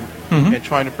flying and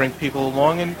trying to bring people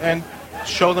along and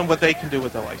show them what they can do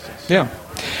with their license. Yeah.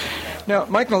 Now,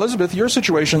 Mike and Elizabeth, your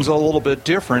situation's a little bit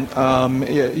different.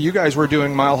 You guys were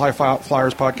doing Mile High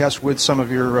Flyers podcast with some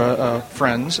of your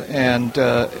friends, and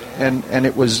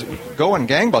it was going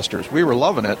gangbusters. We were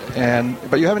loving it,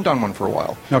 but you haven't done one for a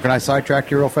while. No, can I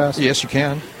sidetrack you real fast? Yes, you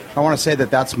can. I want to say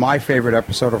that's my favorite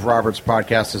episode of Robert's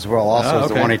podcast as well. Also, is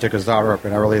the one he took his daughter up,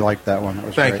 and I really liked that one. It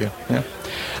was Thank great. you.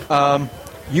 Yeah.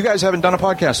 You guys haven't done a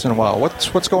podcast in a while.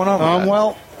 What's going on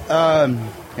with that?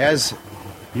 As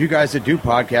you guys that do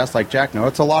podcasts like Jack know,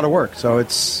 it's a lot of work. So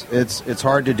it's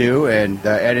hard to do, and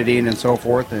editing and so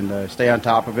forth, and stay on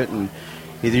top of it. And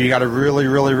either you got to really,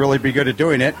 really, really be good at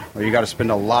doing it, or you got to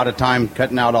spend a lot of time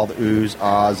cutting out all the oohs,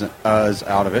 ahs, and uhs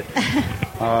out of it.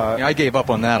 I gave up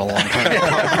on that a long time ago,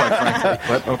 quite frankly.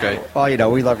 But okay.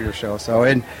 Well, we love your show,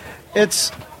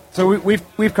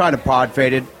 we've kind of pod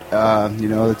faded.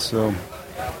 It's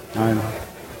I know.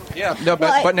 Yeah. No,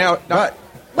 but now.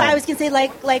 Well, I was going to say,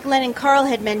 like Len and Carl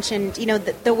had mentioned,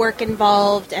 the work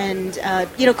involved and,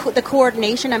 the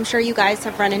coordination. I'm sure you guys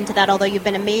have run into that, although you've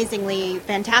been amazingly,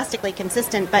 fantastically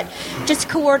consistent. But just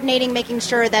coordinating, making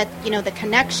sure that, the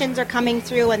connections are coming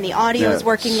through and the audio is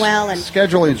working well. And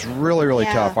scheduling's really, really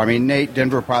tough. I mean, Nate,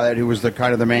 Denver pilot, who was the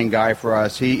kind of the main guy for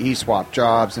us, he swapped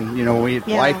jobs. And,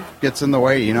 life gets in the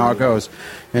way, how it goes.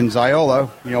 And Ziola,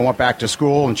 went back to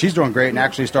school, and she's doing great and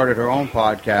actually started her own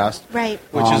podcast. Right.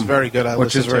 Which is very good.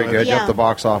 Which is very good. At the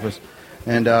box office.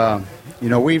 And,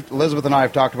 Elizabeth and I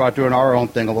have talked about doing our own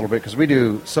thing a little bit because we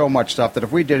do so much stuff that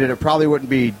if we did it, it probably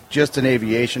wouldn't be just an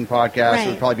aviation podcast. Right. It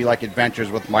would probably be like Adventures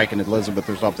with Mike and Elizabeth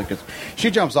or something because she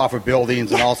jumps off of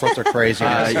buildings and all sorts of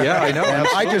craziness. Yeah, I know. And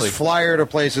I just fly her to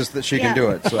places that she can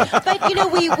do it. So.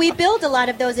 But, we build a lot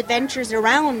of those adventures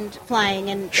around flying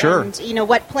and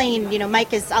what plane,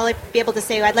 Mike I'll be able to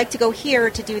say, I'd like to go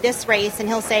here to do this race. And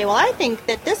he'll say, well, I think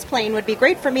that this plane would be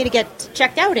great for me to get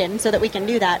checked out in so that we can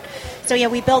do that. So,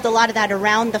 we build a lot of that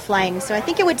around the flying. So I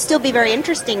think it would still be very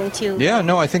interesting to... Yeah,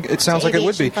 no, I think it sounds like it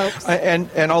would be.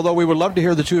 And although we would love to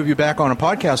hear the two of you back on a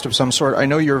podcast of some sort, I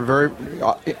know you're very,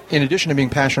 in addition to being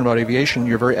passionate about aviation,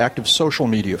 you're very active social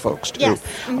media folks, too. Yes.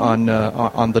 Mm-hmm.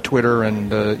 On the Twitter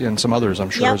and some others, I'm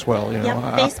sure, as well.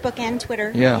 Facebook and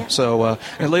Twitter. Yeah, so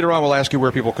and later on we'll ask you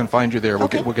where people can find you there. We'll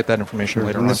get that information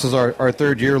later on. And this is our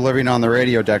third year living on the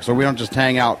radio deck, so we don't just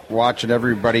hang out watching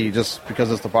everybody just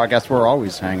because it's the podcast. We're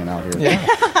always hanging out here.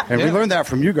 Yeah. And we learned that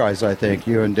from you guys, I think,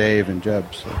 you and Dave and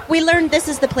Jeb. So. We learned this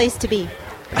is the place to be.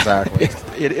 Exactly.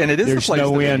 And it is There's the place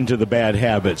no to end be. to the bad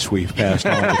habits we've passed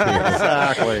on to people.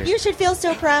 Exactly. You should feel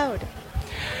so proud.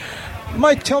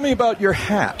 Mike, tell me about your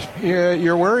hat.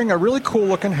 You're wearing a really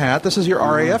cool-looking hat. This is your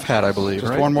RAF hat, I believe,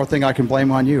 Just right? one more thing I can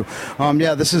blame on you.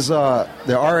 This is the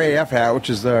RAF hat, which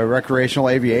is the Recreational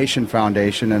Aviation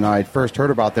Foundation, and I first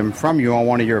heard about them from you on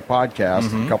one of your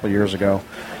podcasts a couple of years ago.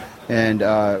 And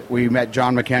we met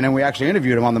John McKenna. We actually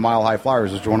interviewed him on the Mile High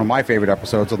Flyers. It was one of my favorite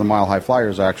episodes of the Mile High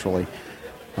Flyers, actually.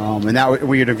 And now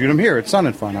we interviewed him here at Sun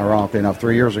and Fun, ironically enough,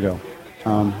 3 years ago.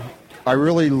 I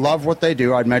really love what they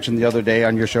do. I'd mentioned the other day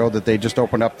on your show that they just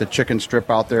opened up the chicken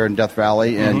strip out there in Death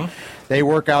Valley, and they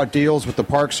work out deals with the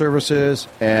Park Services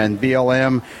and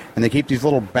BLM, and they keep these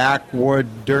little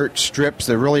backwood dirt strips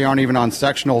that really aren't even on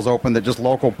sectionals open that just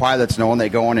local pilots know, and they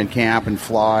go in and camp and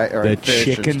fly or The fish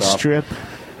chicken and stuff. strip?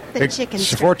 The chicken It's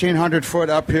strip. 1,400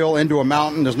 foot uphill into a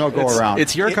mountain. There's no go around.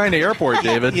 It's your kind of airport,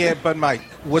 David. Yeah, but Mike,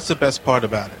 what's the best part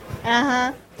about it?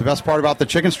 Uh-huh. The best part about the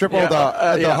chicken strip?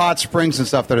 The hot springs and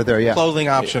stuff that are there, yeah. Clothing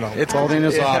optional. Clothing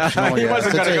is optional, He yeah.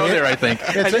 wasn't going to go there, I think.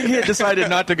 I think he had decided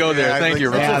not to go there. I Thank think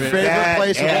you, so. Richard. It's a favorite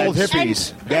place of old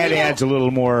hippies. That adds a little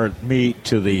more meat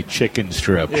to the chicken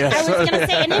strip. I was going to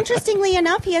say, and interestingly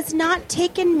enough, he has not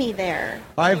taken me there.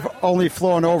 I've only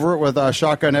flown over it with a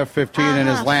Shotgun F-15 and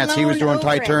his Lance. He was flown doing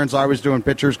tight over it. turns. I was doing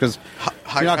pictures because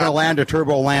you're not going to land a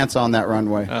turbo Lance on that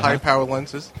runway. High power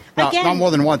lenses. Again- Not more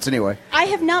than once, anyway. I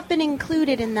have not been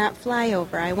included in that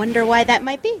flyover. I wonder why that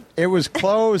might be. It was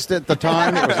closed at the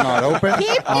time. It was not open.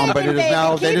 Keep But digging, it is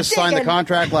now. baby. They Keep just signed the digging.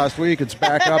 contract last week. It's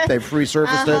back up. They've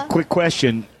resurfaced it. Quick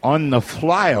question. On the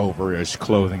flyover, is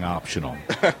clothing optional?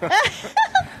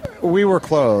 We were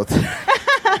clothed.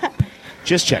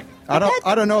 Just check. I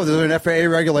don't know. There's an FAA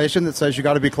regulation that says you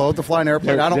got to be clothed to fly an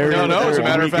airplane. I don't No, know. as a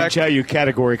matter we of can fact- tell you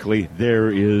categorically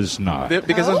there is not.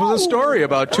 Because this was a story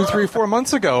about 2, 3, 4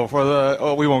 months ago for the...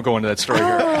 Oh, we won't go into that story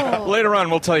here. Later on,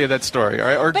 we'll tell you that story, all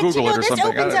right? Or But Google it or this something.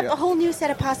 opens up a whole new set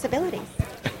of possibilities.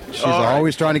 She's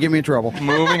always trying to get me in trouble.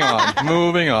 Moving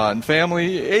on.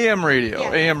 Family, AM radio.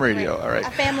 Yeah, AM radio, right. all right.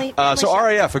 A family So show.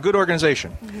 RAF, a good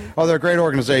organization. Oh, they're a great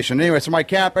organization. Anyway, so my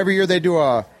cap, every year they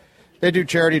do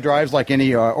charity drives like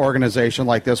any organization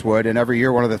like this would, and every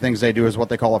year one of the things they do is what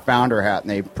they call a founder hat, and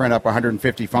they print up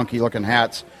 150 funky-looking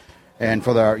hats, and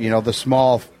for the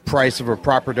small price of a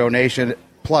proper donation,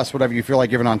 plus whatever you feel like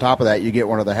giving on top of that, you get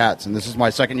one of the hats. And this is my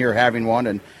second year having one,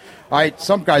 and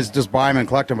some guys just buy them and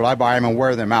collect them, but I buy them and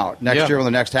wear them out. Next year when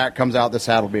the next hat comes out, this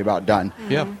hat will be about done.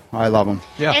 Yeah. I love them.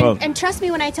 Yeah. And trust me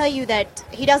when I tell you that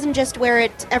he doesn't just wear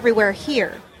it everywhere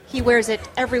here. He wears it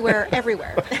everywhere.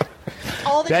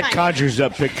 All the That time. conjures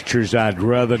up pictures I'd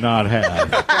rather not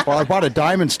have. Well, I bought a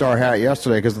Diamond Star hat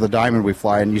yesterday because of the diamond we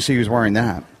fly, and you see who's wearing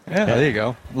that. Yeah, there you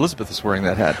go. Elizabeth is wearing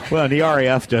that hat. Well, the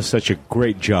RAF does such a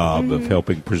great job of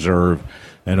helping preserve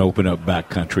and open up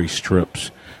backcountry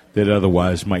strips that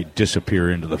otherwise might disappear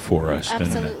into the forest.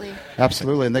 Absolutely.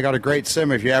 Absolutely, and they got a great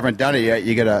sim. If you haven't done it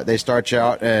yet, they start you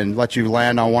out and let you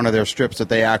land on one of their strips that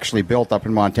they actually built up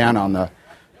in Montana on the,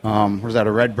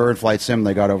 a Red Bird flight sim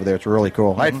they got over there. It's really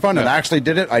cool. I had fun and I actually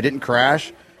did it. I didn't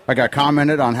crash. I got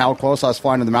commented on how close I was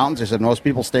flying to the mountains. They said most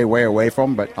people stay way away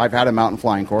from them, but I've had a mountain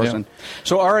flying course. And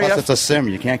so RAF, plus it's a sim.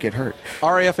 You can't get hurt.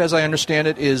 RAF, as I understand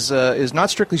it, is not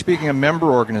strictly speaking a member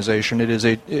organization.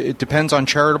 It depends on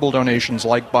charitable donations,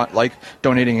 like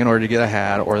donating in order to get a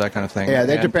hat or that kind of thing. Yeah,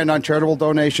 they depend on charitable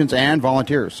donations and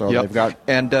volunteers. So they've got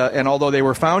and although they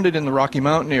were founded in the Rocky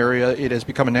Mountain area, it has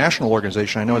become a national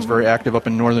organization. I know it's very active up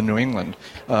in northern New England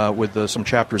with some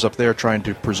chapters up there trying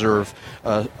to preserve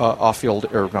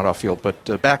off-field, or not off-field, but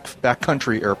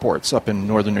backcountry airports up in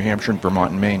northern New Hampshire and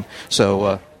Vermont and Maine.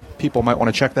 So people might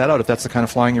want to check that out if that's the kind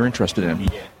of flying you're interested in.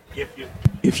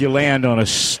 If you land on a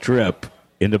strip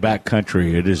in the back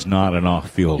country, it is not an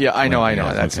off-field. Yeah, I know.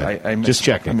 That's okay. I just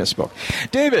checking. I misspoke.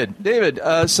 David.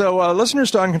 So listeners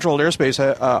to Uncontrolled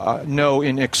Airspace know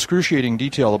in excruciating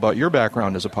detail about your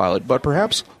background as a pilot, but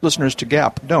perhaps listeners to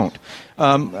GAP don't.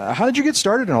 How did you get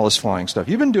started in all this flying stuff?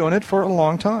 You've been doing it for a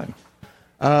long time.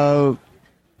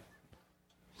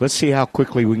 Let's see how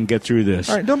quickly we can get through this.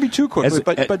 All right, don't be too quickly,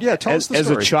 but yeah, tell us the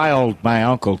story. As a child, my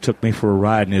uncle took me for a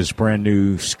ride in his brand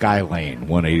new Skylane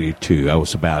 182. I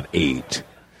was about 8.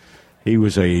 He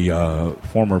was a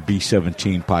former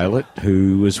B-17 pilot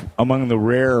who was among the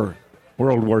rare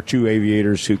World War II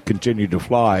aviators who continued to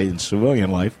fly in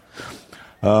civilian life.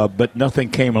 But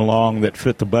nothing came along that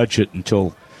fit the budget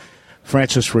until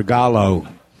Francis Rogallo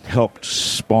helped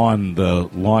spawn the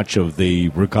launch of the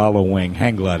Rogallo wing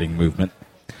hang gliding movement.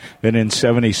 And in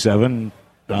 '77,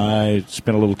 I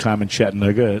spent a little time in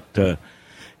Chattanooga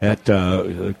at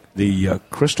the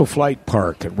Crystal Flight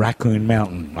Park at Raccoon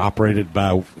Mountain, operated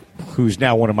by who's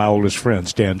now one of my oldest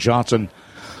friends, Dan Johnson.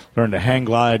 Learned to hang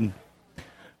glide. A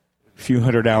few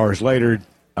hundred hours later,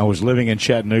 I was living in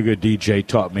Chattanooga. DJ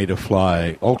taught me to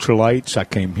fly ultralights. I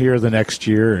came here the next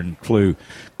year and flew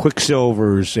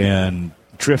Quicksilvers and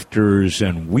Drifters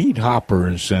and Weed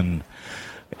Hoppers and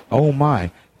oh my.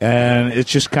 And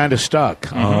it's just kind of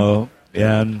stuck.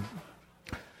 And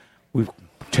we've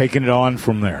taken it on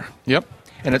from there. Yep.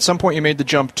 And at some point you made the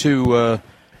jump to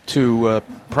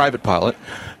private pilot.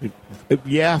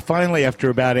 Yeah, finally,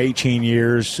 after about 18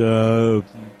 years, the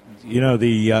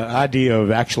idea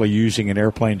of actually using an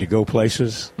airplane to go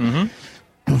places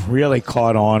really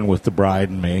caught on with the bride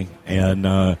and me.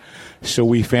 And so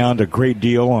we found a great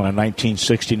deal on a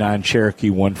 1969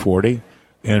 Cherokee 140.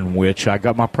 In which I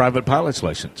got my private pilot's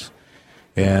license.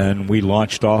 And we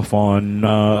launched off on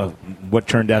what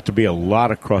turned out to be a lot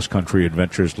of cross-country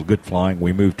adventures, good flying.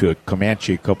 We moved to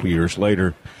Comanche a couple of years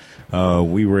later.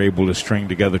 We were able to string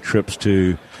together trips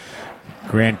to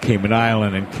Grand Cayman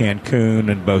Island and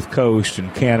Cancun and both coasts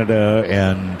and Canada,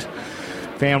 and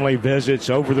family visits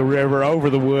over the river,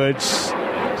 over the woods,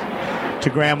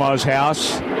 to Grandma's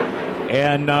house.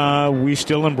 And we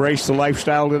still embrace the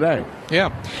lifestyle today.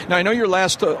 Yeah. Now, I know your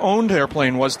last owned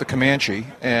airplane was the Comanche.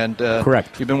 And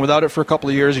correct. You've been without it for a couple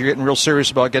of years. You're getting real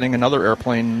serious about getting another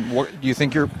airplane. What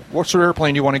sort of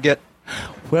airplane do you want to get?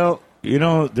 Well,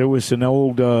 there was an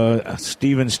old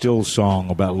Stephen Stills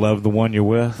song about love the one you're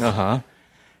with. Uh-huh.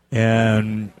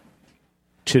 And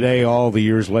today, all the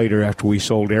years later, after we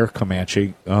sold Air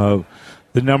Comanche, the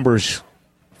numbers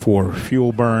for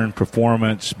fuel burn,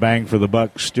 performance, bang for the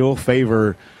buck still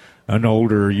favor an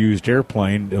older used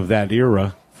airplane of that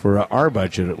era for our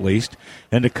budget at least.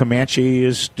 And the Comanche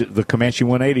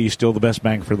 180 is still the best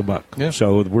bang for the buck. Yeah.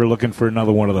 So we're looking for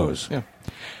another one of those. Yeah.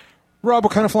 Rob,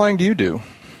 what kind of flying do you do?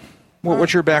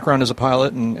 What's your background as a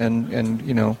pilot, and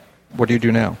what do you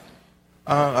do now?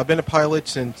 I've been a pilot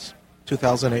since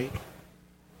 2008.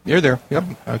 You're there. Yep.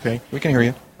 Okay. We can hear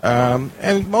you.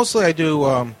 And mostly I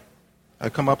do. I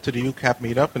come up to the UCAP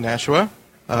meetup in Nashua.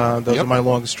 Those are my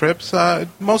longest trips.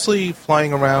 Mostly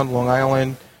flying around Long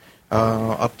Island,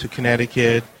 up to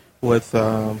Connecticut with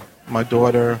my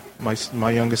daughter,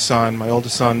 my youngest son. My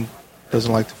oldest son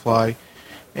doesn't like to fly.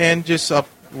 And just up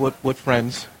with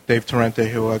friends, Dave Torrente,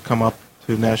 who I come up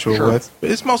to Nashua with.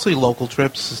 But it's mostly local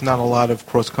trips. It's not a lot of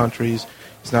cross countries.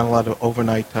 It's not a lot of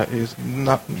overnight type. It's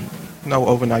no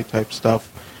overnight type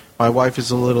stuff. My wife is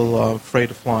a little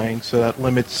afraid of flying, so that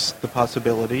limits the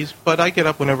possibilities. But I get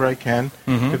up whenever I can.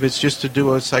 Mm-hmm. If it's just to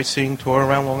do a sightseeing tour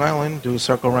around Long Island, do a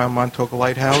circle around Montauk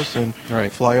Lighthouse, and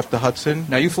fly up the Hudson.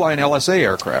 Now, you fly an LSA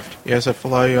aircraft. Yes, I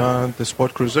fly the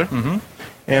Sport Cruiser. Mm-hmm.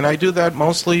 And I do that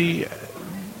mostly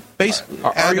basically.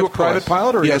 Are you a private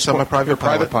pilot? Or yes, I'm a private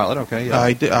pilot. Okay, yeah.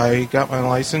 I got my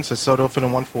license. I started off in a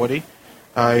 140.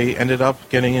 I ended up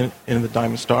getting in the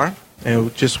Diamond Star, and it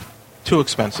was just too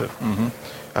expensive. Mm-hmm.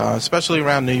 Especially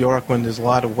around New York when there's a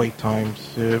lot of wait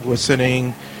times. You're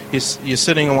sitting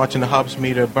and watching the Hobbs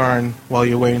meter burn while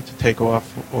you're waiting to take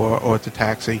off or to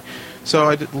taxi. So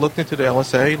I looked into the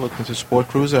LSA, looked into Sport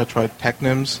Cruiser. I tried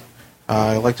Technims,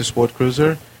 I like the Sport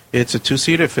Cruiser. It's a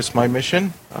two-seater. It fits my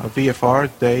mission.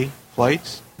 VFR, day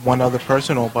flights, one other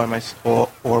person or by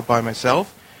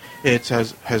myself. It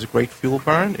has a great fuel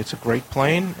burn. It's a great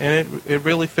plane, and it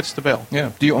really fits the bill.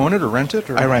 Yeah. Do you own it or rent it?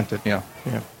 Or? I rent it. Yeah.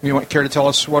 You care to tell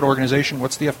us what organization,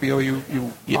 what's the FBO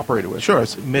you operate with? Sure.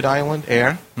 It's Mid-Island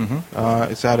Air.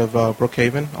 It's out of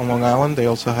Brookhaven on Long Island. They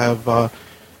also have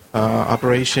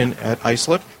operation at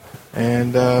Islip.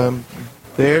 And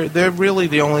they're really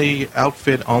the only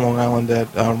outfit on Long Island that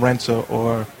rents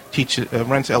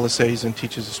LSAs and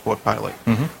teaches a sport pilot.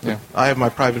 Yeah. I have my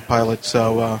private pilot,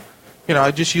 so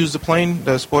I just use the plane,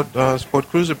 the Sport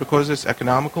Cruiser, because it's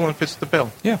economical and fits the bill.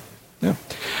 Yeah.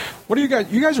 What do you guys?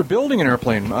 You guys are building an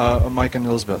airplane, Mike and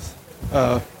Elizabeth,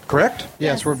 correct?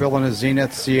 Yes, we're building a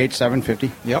Zenith CH-750.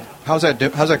 Yep. How's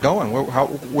that going?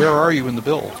 Where are you in the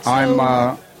build? I'm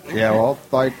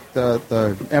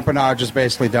the empennage is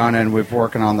basically done, and we're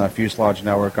working on the fuselage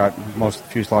now. We've got most of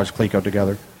the fuselage Cleco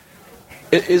together.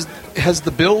 Has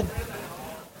the build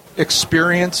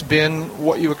experience been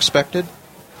what you expected?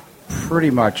 Pretty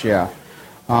much, yeah.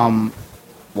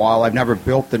 While I've never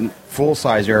built the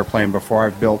full-size airplane before,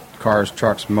 I've built cars,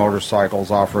 trucks,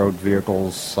 motorcycles, off-road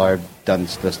vehicles. I've done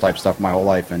this type of stuff my whole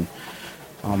life, and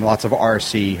lots of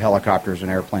RC helicopters and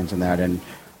airplanes and that. And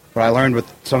what I learned with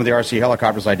some of the RC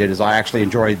helicopters I did is I actually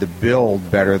enjoyed the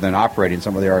build better than operating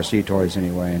some of the RC toys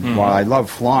anyway. And while I love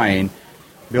flying,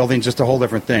 building's just a whole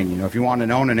different thing. You know, if you want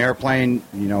to own an airplane,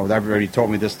 everybody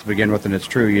told me this to begin with, and it's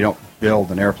true. You don't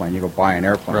build an airplane; you go buy an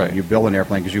airplane. Right. You build an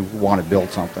airplane because you want to build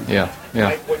something. Yeah.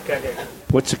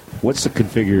 What's the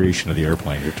configuration of the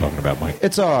airplane you're talking about, Mike?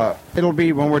 It'll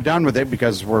be when we're done with it,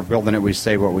 because we're building it. We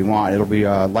say what we want. It'll be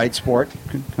light sport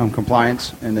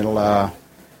compliance, and it'll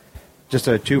just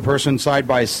a two-person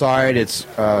side-by-side. It's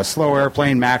a slow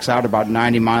airplane, max out about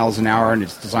 90 miles an hour, and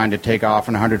it's designed to take off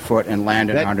in 100 foot and land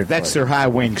at 100 foot. That's their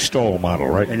high-wing STOL model,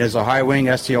 right? And it's a high-wing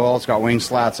STOL. It's got wing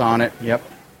slats on it. Yep.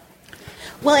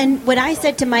 Well, and what I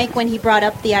said to Mike when he brought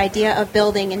up the idea of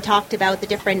building and talked about the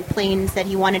different planes that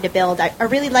he wanted to build, I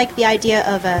really like the idea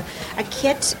of a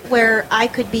kit where I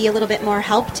could be a little bit more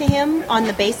help to him on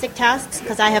the basic tasks,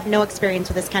 because I have no experience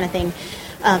with this kind of thing.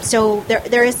 So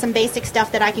there is some basic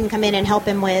stuff that I can come in and help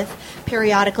him with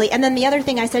periodically. And then the other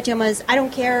thing I said to him was, I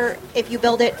don't care if you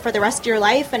build it for the rest of your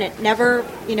life and it never,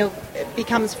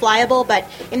 becomes flyable, but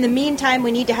in the meantime,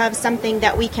 we need to have something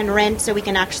that we can rent so we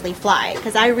can actually fly,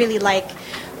 because I really like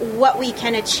what we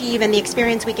can achieve and the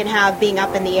experience we can have being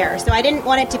up in the air. So I didn't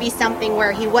want it to be something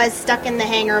where he was stuck in the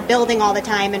hangar building all the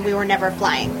time and we were never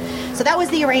flying. So that was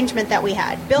the arrangement that we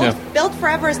had. Build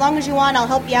forever, as long as you want, I'll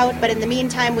help you out, but in the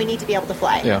meantime, we need to be able to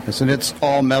fly. Yeah, and it's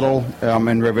all metal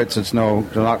and rivets. It's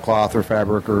not cloth or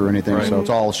fabric or anything, right. So it's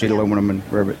all sheet aluminum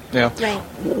and rivet. Yeah. Right.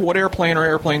 What airplane or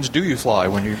airplanes do you fly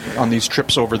when you on these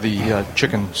trips over the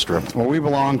chicken strip? Well, we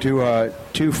belong to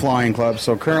two flying clubs.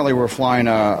 So currently we're flying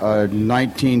a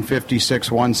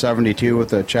 1956 172 with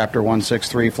the Chapter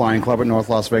 163 Flying Club at North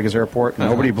Las Vegas Airport.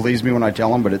 Nobody believes me when I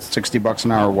tell them, but it's $60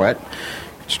 an hour wet.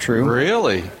 It's true.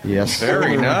 Really? Yes.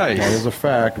 Very nice. That is a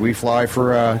fact. We fly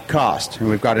for cost. And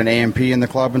we've got an A&P in the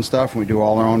club and stuff, and we do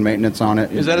all our own maintenance on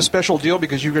it. Is that a special deal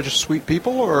because you guys are just sweet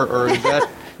people, or is that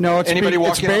no, it's anybody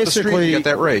walking off the street and get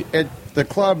that rate? The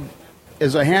club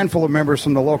is a handful of members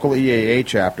from the local EAA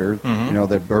chapter,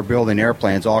 that are building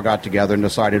airplanes, all got together and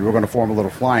decided we're going to form a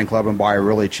little flying club and buy a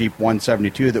really cheap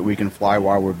 172 that we can fly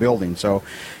while we're building. So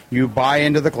you buy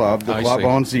into the club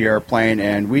owns the airplane,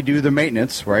 and we do the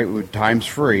maintenance, right? Time's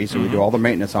free, so we do all the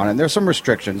maintenance on it. And there's some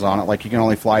restrictions on it, like you can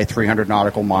only fly 300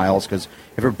 nautical miles, because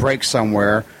if it breaks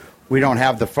somewhere, we don't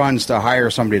have the funds to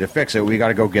hire somebody to fix it. We got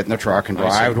to go get in the truck and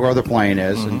drive to where the plane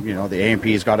is, and the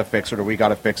A&P's got to fix it, or we got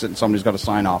to fix it, and somebody's got to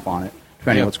sign off on it,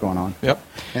 depending on what's going on. Yep.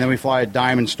 And then we fly a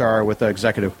Diamond Star with the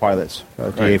executive pilots,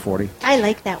 the A40. I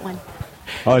like that one.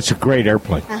 Oh, it's a great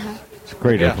airplane. It's a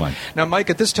great airplane. Now, Mike,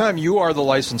 at this time, you are the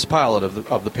licensed pilot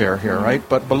of the pair here, right?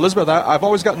 But Elizabeth, I've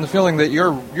always gotten the feeling that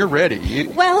you're ready.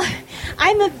 Well,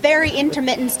 I'm a very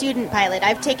intermittent student pilot.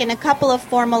 I've taken a couple of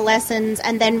formal lessons,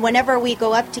 and then whenever we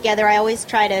go up together, I always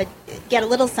try to get a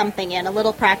little something in, a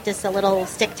little practice, a little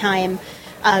stick time,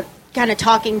 kind of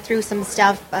talking through some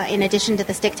stuff in addition to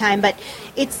the stick time. But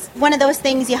it's one of those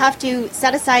things you have to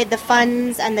set aside the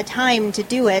funds and the time to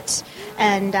do it,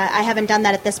 and I haven't done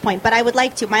that at this point. But I would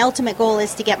like to. My ultimate goal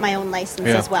is to get my own license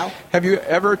as well. Have you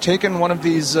ever taken one of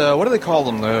these, what do they call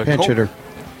them? Pinch hitter.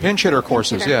 Pinch hitter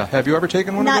courses, yeah. Have you ever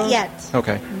taken one of those? Not yet.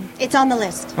 Okay. It's on the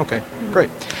list. Okay,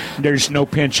 great. There's no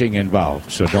pinching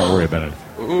involved, so don't worry about it.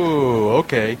 Ooh,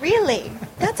 okay. Really?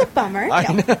 That's a bummer.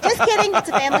 No, just kidding. It's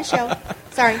a family show.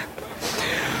 Sorry.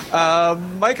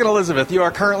 Mike and Elizabeth, you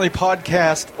are currently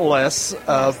podcastless,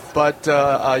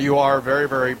 but you are very,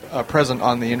 very present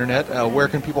on the Internet. Where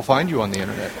can people find you on the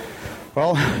Internet?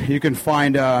 Well, you can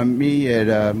find me at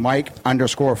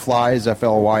Mike_Flys,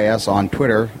 Flys, on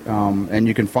Twitter, and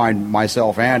you can find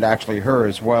myself and actually her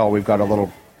as well. We've got a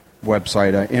little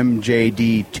website,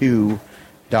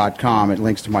 mjd2.com. It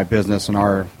links to my business and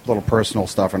our little personal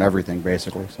stuff and everything,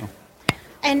 basically. So.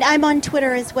 And I'm on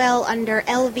Twitter as well under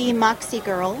LV Moxie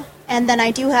Girl. And then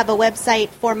I do have a website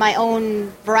for my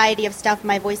own variety of stuff,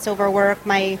 my voiceover work,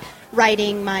 my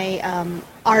writing, my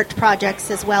art projects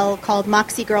as well, called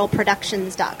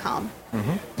MoxieGirlProductions.com.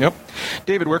 Mm-hmm. Yep.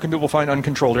 David, where can people find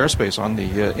Uncontrolled Airspace on the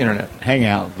Internet? Hang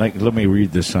out. Let me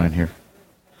read this sign here.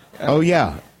 Oh,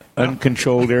 yeah.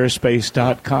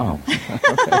 UncontrolledAirspace.com.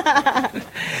 Okay.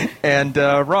 And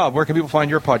Rob, where can people find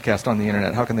your podcast on the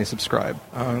Internet? How can they subscribe?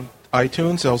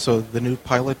 iTunes, also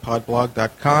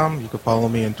thenewpilotpodblog.com. You can follow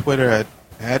me on Twitter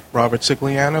at Robert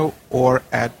Sigliano or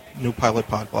at New Pilot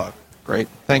Podblog. Great.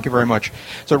 Thank you very much.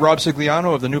 So Rob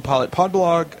Sigliano of the New Pilot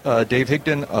Podblog, Dave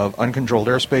Higdon of Uncontrolled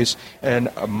Airspace, and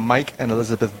Mike and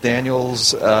Elizabeth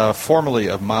Daniels, formerly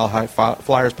of Mile High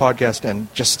Flyers Podcast. And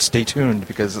just stay tuned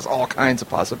because there's all kinds of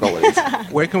possibilities.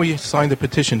 Where can we sign the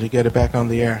petition to get it back on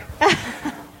the air?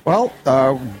 Well,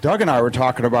 Doug and I were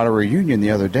talking about a reunion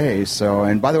the other day. So,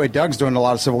 and by the way, Doug's doing a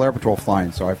lot of Civil Air Patrol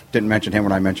flying, so I didn't mention him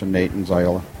when I mentioned Nate and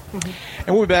Ziola.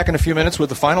 And we'll be back in a few minutes with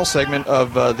the final segment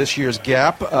of this year's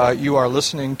Gap. You are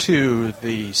listening to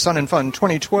the Sun and Fun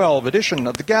 2012 edition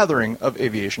of the Gathering of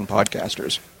Aviation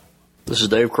Podcasters. This is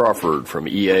Dave Crawford from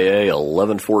EAA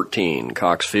 1114,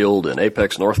 Cox Field in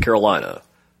Apex, North Carolina.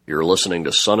 You're listening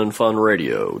to Sun and Fun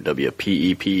Radio,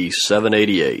 WPEP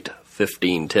 788,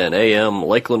 1510 AM,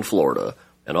 Lakeland, Florida,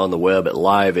 and on the web at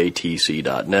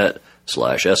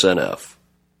liveatc.net/SNF.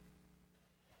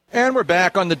 And we're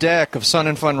back on the deck of Sun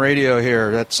and Fun Radio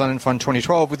here at Sun and Fun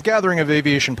 2012 with Gathering of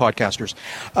Aviation Podcasters.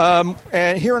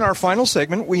 And here in our final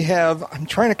segment, we have, I'm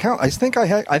trying to count, I think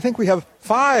we have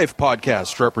 5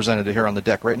 podcasts represented here on the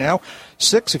deck right now.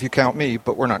 6 if you count me,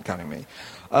 but we're not counting me.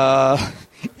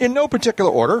 In no particular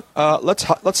order,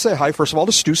 let's say hi, first of all,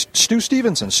 to Stuart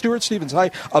Stevens, hi,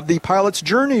 of the Pilot's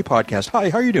Journey podcast. Hi,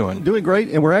 how are you doing? Doing great,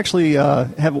 and we're actually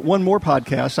have one more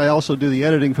podcast. I also do the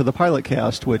editing for the Pilot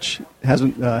Cast, which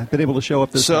hasn't been able to show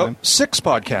up this time. So, 6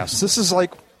 podcasts. This is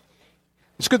like,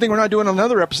 it's a good thing we're not doing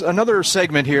another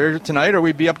segment here tonight, or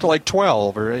we'd be up to like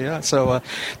 12. So,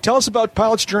 tell us about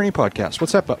Pilot's Journey podcast.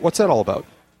 What's that all about?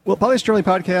 Well, Pilot's Journey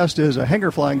podcast is a hangar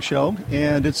flying show,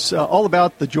 and it's all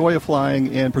about the joy of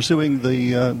flying and pursuing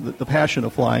the passion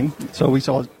of flying. So we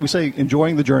say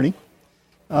enjoying the journey.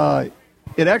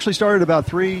 It actually started about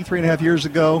 3.5 years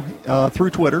ago through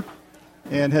Twitter,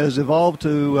 and has evolved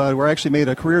to where I actually made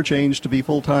a career change to be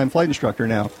full-time flight instructor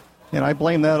now, and I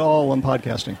blame that all on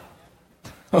podcasting.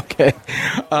 Okay.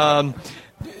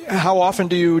 How often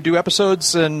do you do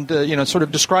episodes and, sort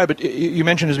of describe it? You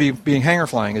mentioned as being hangar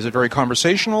flying. Is it very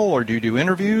conversational, or do you do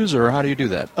interviews, or how do you do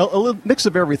that? A little mix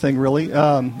of everything, really.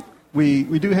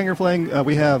 We do hangar flying.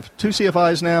 We have 2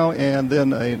 CFIs now, and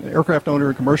then an aircraft owner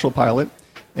and commercial pilot,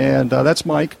 and that's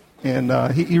Mike.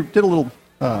 And he did a little,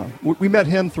 we met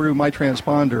him through My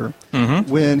Transponder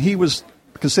when he was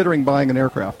considering buying an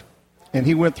aircraft. And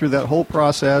he went through that whole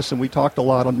process, and we talked a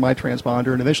lot on My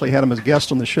Transponder, and eventually had him as a guest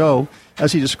on the show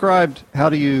as he described how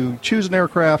do you choose an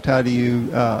aircraft, how do you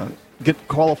get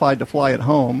qualified to fly at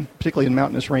home, particularly in the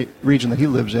mountainous region that he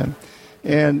lives in.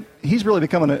 And he's really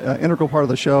become an integral part of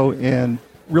the show, and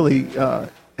really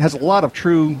has a lot of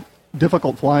true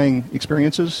difficult flying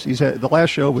experiences. He's had the last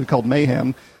show we called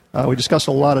Mayhem. We discussed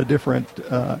a lot of different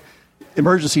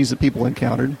emergencies that people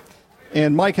encountered,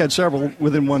 and Mike had several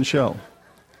within one show.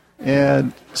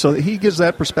 And so he gives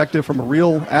that perspective from a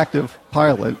real active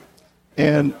pilot.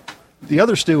 And the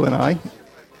other Stu and I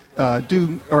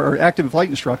are active flight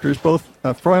instructors, both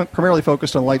primarily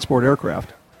focused on light sport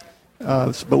aircraft.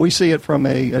 But we see it from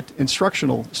a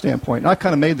instructional standpoint. And I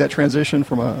kind of made that transition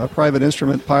from a private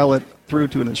instrument pilot through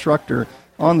to an instructor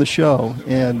on the show.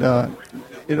 And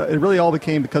it really all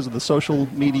became because of the social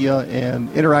media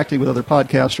and interacting with other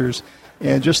podcasters,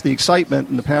 and just the excitement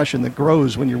and the passion that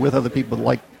grows when you're with other people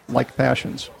like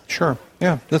passions. Sure.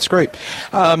 Yeah, that's great.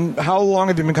 How long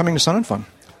have you been coming to Sun and Fun?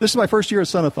 This is my first year at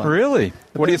Sun and Fun. Really?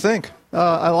 What do you think?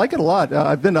 I like it a lot.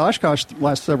 I've been to Oshkosh the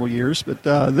last several years, but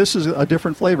this is a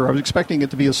different flavor. I was expecting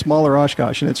it to be a smaller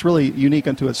Oshkosh, and it's really unique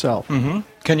unto itself.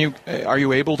 Mm-hmm. Are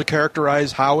you able to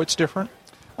characterize how it's different?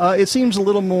 It seems a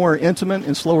little more intimate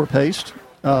and slower paced.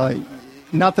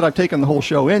 Not that I've taken the whole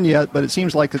show in yet, but it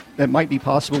seems like it might be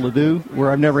possible to do, where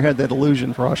I've never had that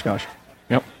illusion for Oshkosh.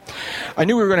 Yep. I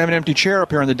knew we were going to have an empty chair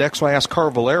up here on the deck, so I asked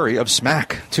Carl Valeri of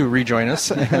SMAC to rejoin us.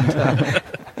 And,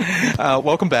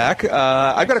 welcome back.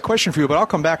 I've got a question for you, but I'll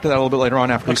come back to that a little bit later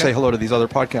on after we say hello to these other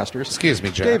podcasters. Excuse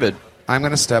me, Jack. David. I'm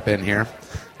going to step in here.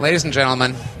 Ladies and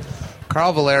gentlemen,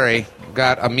 Carl Valeri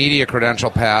got a media credential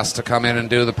pass to come in and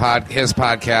do his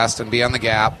podcast and be on the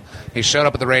Gap. He showed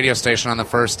up at the radio station on the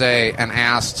first day and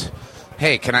asked,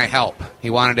 hey, can I help? He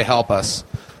wanted to help us.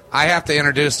 I have to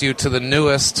introduce you to the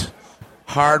newest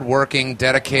hard-working,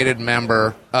 dedicated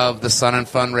member of the Sun and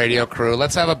Fun radio crew.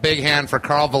 Let's have a big hand for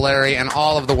Carl Valeri and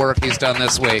all of the work he's done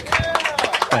this week.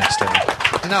 Thanks, David.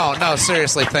 No,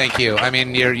 seriously, thank you. I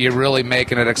mean, you're really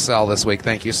making it excel this week.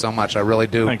 Thank you so much. I really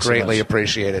do greatly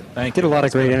appreciate it. Thank you. Did a lot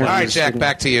of great interviews. All right, Jack,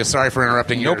 back to you. Sorry for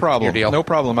interrupting your deal. No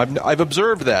problem. I've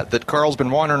observed that Carl's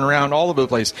been wandering around all over the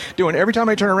place. Every time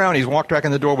I turn around, he's walked back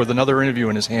in the door with another interview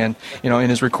in his hand, in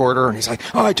his recorder, and he's like,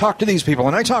 oh, I talked to these people,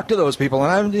 and I talked to those people,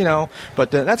 and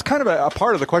but that's kind of a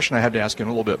part of the question I have to ask you in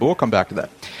a little bit, but we'll come back to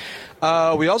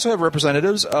that. We also have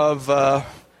representatives of...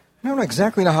 I don't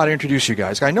exactly know how to introduce you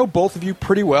guys. I know both of you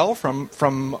pretty well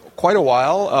from quite a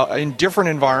while in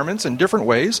different environments in different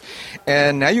ways,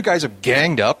 and now you guys have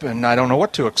ganged up, and I don't know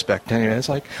what to expect. Anyway, it's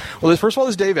like, well, first of all,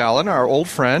 there's Dave Allen, our old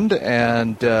friend,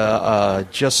 and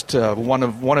just one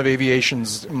of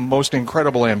aviation's most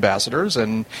incredible ambassadors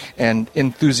and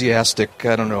enthusiastic.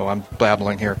 I don't know. I'm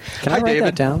babbling here. Can I write David.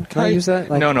 That down? Can I use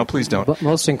that? No, please don't.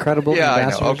 Most incredible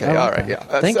ambassadors. I know. Okay, all right. Yeah.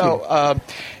 Thank you.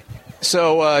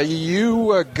 So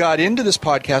you got into this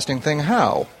podcasting thing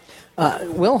how?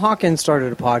 Will Hawkins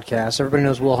started a podcast. Everybody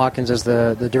knows Will Hawkins as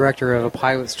the director of A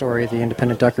Pilot Story, the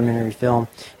independent documentary film.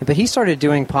 But he started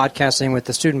doing podcasting with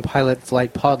the student pilot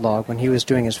flight podlog when he was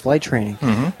doing his flight training.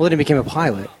 Mm-hmm. Well, then he became a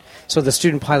pilot. So the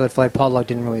student pilot flight podlog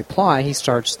didn't really apply. He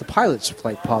starts the pilot's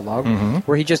flight podlog,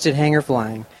 where he just did hangar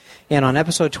flying. And on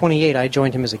episode 28, I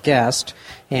joined him as a guest,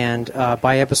 and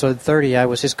by episode 30, I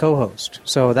was his co-host.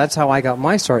 So that's how I got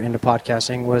my start into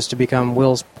podcasting, was to become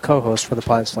Will's co-host for the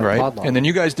Pilot's Flight Podlog. And then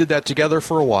you guys did that together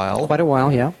for a while. Quite a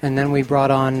while, yeah. And then we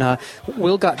brought on...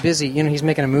 Will got busy. He's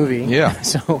making a movie. Yeah.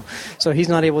 So he's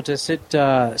not able to sit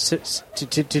to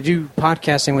do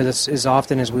podcasting with us as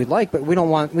often as we'd like, but we don't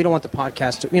want the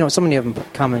podcast to... so many of them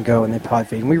come and go and they pod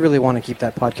feed, and we really want to keep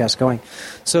that podcast going.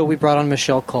 So we brought on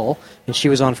Michelle Cole, and she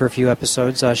was on for a few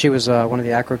episodes. She was one of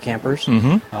the acro campers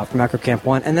from Acro Camp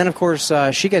 1. And then, of course,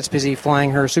 she gets busy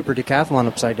flying her Super Decathlon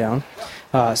upside down.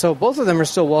 So both of them are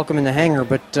still welcome in the hangar,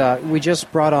 but we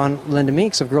just brought on Linda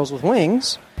Meeks of Girls with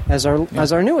Wings as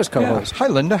our newest co-host. Yeah. Hi,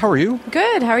 Linda. How are you?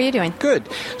 Good. How are you doing? Good.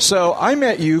 So I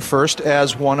met you first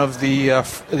as one of the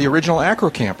original acro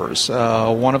campers,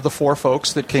 one of the 4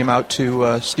 folks that came out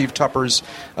to Steve Tupper's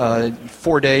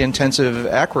 4-day intensive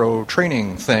acro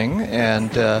training thing,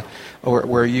 and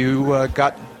where you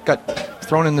got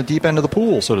thrown in the deep end of the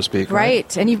pool, so to speak.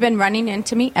 Right. And you've been running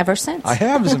into me ever since. I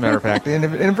have, as a matter of fact,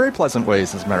 in very pleasant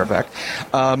ways, as a matter of fact.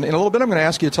 In a little bit, I'm going to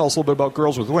ask you to tell us a little bit about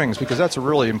Girls with Wings, because that's a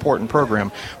really important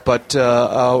program. But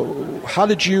how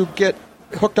did you get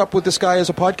hooked up with this guy as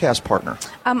a podcast partner?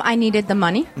 I needed the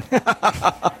money.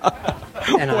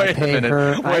 And I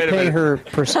pay her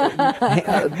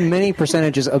many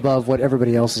percentages above what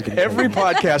everybody else is getting. Every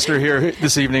podcaster here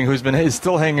this evening is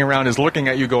still hanging around is looking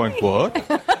at you going, what?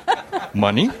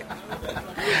 Money?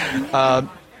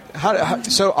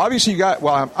 So obviously you got,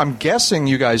 I'm guessing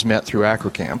you guys met through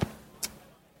Acro Camp.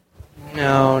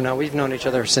 No, we've known each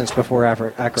other since before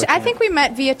Acro Camp. I think we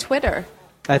met via Twitter.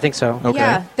 I think so. Okay.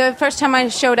 Yeah, the first time I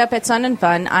showed up at Sun and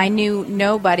Fun, I knew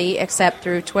nobody except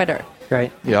through Twitter.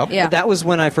 Right. Yep. Yeah. That was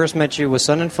when I first met you with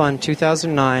Sun and Fun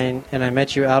 2009, and I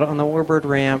met you out on the Warbird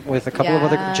ramp with a couple of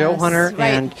other, Joe Hunter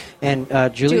and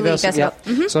Julie Vessel. Yeah.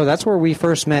 Mm-hmm. So that's where we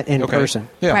first met in person.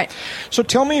 Yeah. Right. So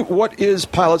tell me, what is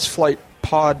Pilot's Flight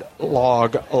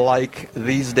Podlog like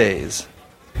these days?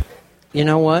 You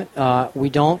know what? We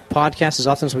don't podcast as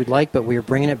often as we'd like, but we're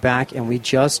bringing it back, and we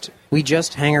just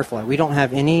hangar fly. We don't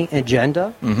have any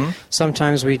agenda. Mm-hmm.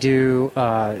 Sometimes we do.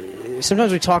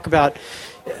 Sometimes we talk about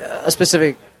a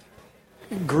specific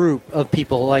group of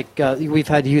people. Like we've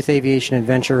had Youth Aviation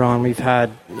Adventure on. We've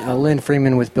had Lynn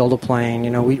Freeman with Build a Plane.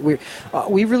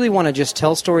 We really want to just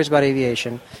tell stories about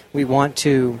aviation. We want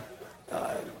to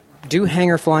do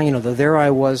hangar flying. The There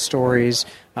I Was stories.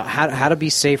 How to be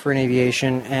safer in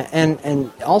aviation,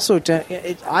 and also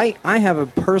I have a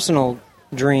personal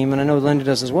dream, and I know Linda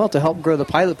does as well, to help grow the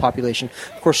pilot population.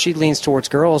 Of course, she leans towards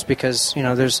girls because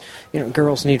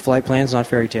girls need flight plans, not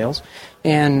fairy tales,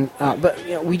 but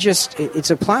it's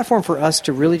a platform for us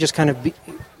to really just kind of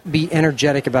be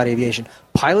energetic about aviation.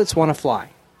 Pilots want to fly.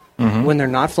 Mm-hmm. When they're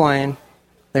not flying,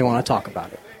 they want to talk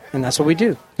about it. and that's what we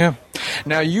do. Yeah.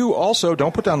 Now, you also,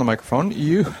 don't put down the microphone,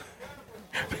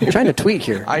 I'm trying to tweet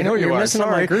here. I know You're you are. messing up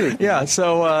Sorry. my groove. Yeah,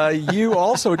 so you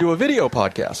also do a video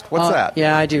podcast. What's that?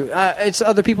 Yeah, I do. It's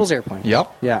Other People's Airplanes.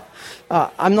 Yep. Yeah.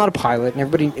 I'm not a pilot, and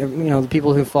everybody, the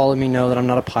people who follow me know that I'm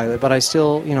not a pilot, but I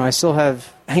still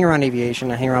hang around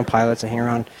aviation, I hang around pilots, I hang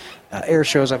around air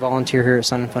shows, I volunteer here at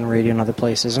Sun and Fun Radio and other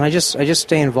places, and I just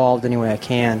stay involved any way I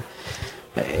can.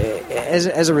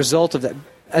 As a result of that,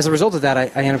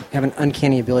 I have an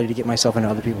uncanny ability to get myself into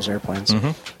other people's airplanes.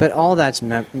 Mm-hmm. But all that's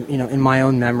in my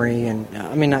own memory. And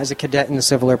as a cadet in the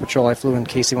Civil Air Patrol, I flew in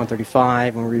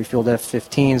KC-135 and we refueled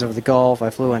F-15s over the Gulf. I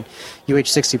flew in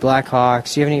UH-60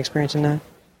 Blackhawks. Do you have any experience in that?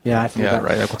 Yeah, I flew that.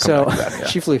 Right. So that, yeah.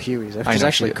 she flew Hueys, which is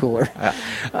actually cooler.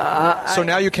 So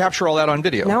now you capture all that on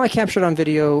video. Now I capture it on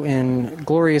video in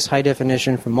glorious high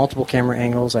definition from multiple camera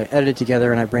angles. I edit it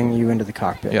together and I bring you into the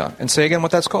cockpit. Yeah. And say again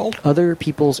what that's called? Other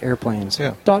People's Airplanes.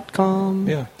 Yeah. .com.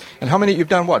 Yeah. And how many you've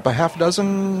done? What? By half a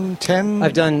dozen? 10? I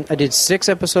did 6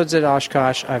 episodes at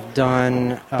Oshkosh. I've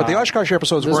done. But the Oshkosh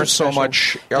episodes weren't so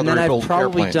much other and then people's I've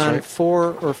probably airplanes, done right?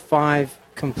 4 or 5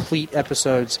 complete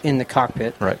episodes in the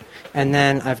cockpit. Right. And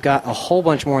then I've got a whole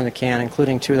bunch more in the can,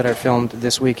 including 2 that I filmed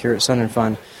this week here at Sun and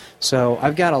Fun. So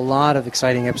I've got a lot of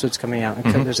exciting episodes coming out.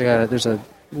 Mm-hmm. There's a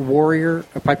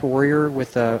Piper Warrior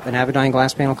with an Avidyne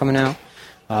glass panel coming out.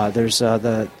 There's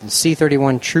the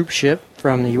C-31 troop ship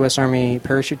from the U.S. Army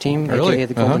parachute team, aka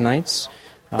the Golden Knights.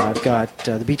 I've got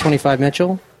the B-25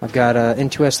 Mitchell. I've got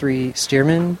N2S3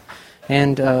 Stearman,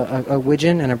 and a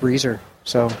Widgeon and a Breezer.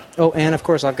 So, and of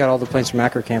course, I've got all the planes from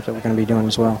Acker Camp that we're going to be doing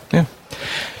as well. Yeah.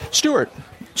 Stuart,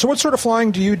 so what sort of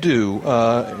flying do you do?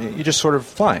 You just sort of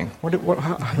flying.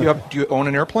 Do you own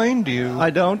an airplane? Do you?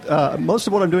 I don't. Most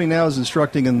of what I'm doing now is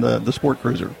instructing in the sport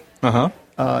cruiser. Uh-huh.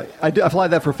 I fly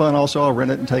that for fun also. I'll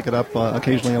rent it and take it up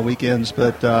occasionally on weekends.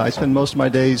 But I spend most of my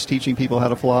days teaching people how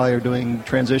to fly or doing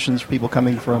transitions for people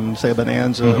coming from, say, a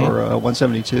Bonanza or a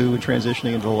 172 and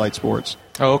transitioning into the light sports.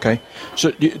 Oh, okay.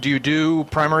 So do you do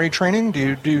primary training?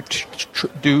 Do you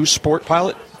do sport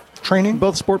pilot training?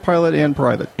 Both sport pilot and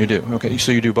private. You do? Okay.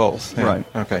 So you do both? Yeah. Right.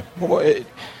 Okay. Well,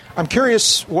 I'm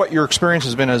curious what your experience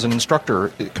has been as an instructor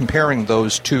comparing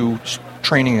those two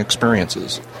training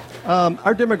experiences.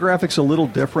 Our demographic's a little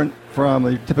different from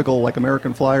a typical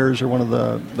American Flyers or one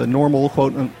of the normal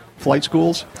quote flight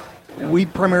schools. We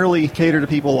primarily cater to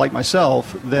people like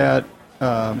myself that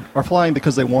are flying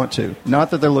because they want to.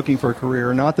 Not that they're looking for a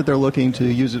career, not that they're looking to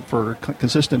use it for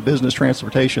consistent business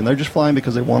transportation. They're just flying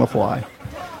because they want to fly.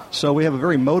 So we have a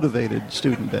very motivated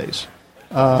student base.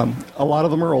 A lot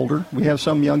of them are older. We have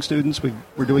some young students.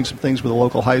 We're doing some things with a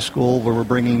local high school where we're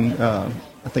bringing,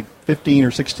 I think, 15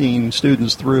 or 16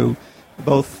 students through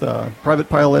both private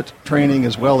pilot training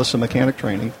as well as some mechanic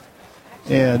training.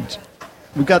 And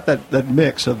we've got that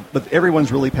mix but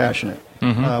everyone's really passionate.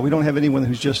 Mm-hmm. We don't have anyone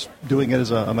who's just doing it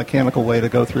as a mechanical way to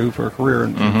go through for a career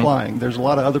in flying. There's a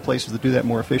lot of other places that do that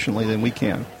more efficiently than we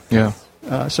can. Yeah.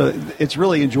 So it's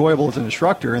really enjoyable as an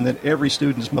instructor in that every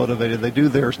student's motivated. They do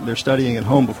their studying at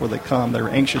home before they come. They're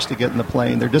anxious to get in the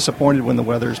plane. They're disappointed when the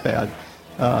weather's bad.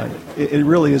 It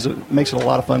really makes it a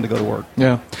lot of fun to go to work.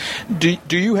 Yeah. Do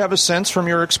you have a sense from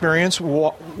your experience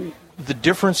the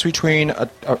difference between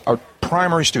a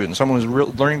primary student, someone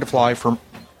who's learning to fly from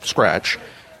scratch,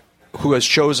 who has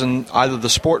chosen either the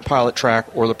sport pilot track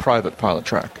or the private pilot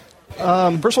track?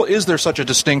 First of all, is there such a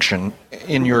distinction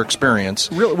in your experience?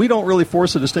 We don't really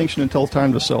force a distinction until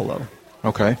time to solo.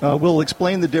 Okay. We'll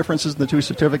explain the differences in the 2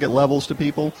 certificate levels to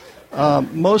people.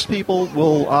 Most people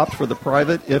will opt for the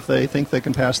private if they think they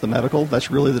can pass the medical.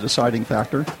 That's really the deciding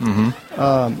factor.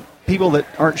 Mm-hmm. People that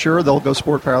aren't sure, they'll go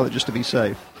sport pilot just to be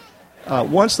safe.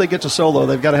 Once they get to solo,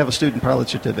 they've got to have a student pilot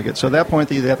certificate. So at that point,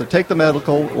 they either have to take the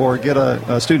medical or get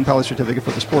a student pilot certificate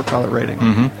for the sport pilot rating.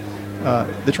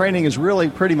 Mm-hmm. The training is really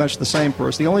pretty much the same for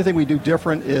us. The only thing we do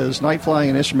different is night flying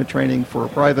and instrument training for a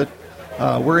private.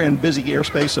 We're in busy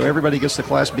airspace, so everybody gets the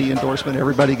Class B endorsement.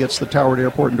 Everybody gets the Towered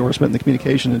Airport endorsement and the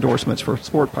communication endorsements for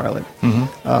sport pilot.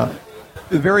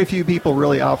 Mm-hmm. Very few people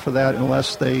really opt for that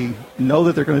unless they know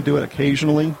that they're going to do it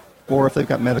occasionally or if they've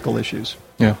got medical issues.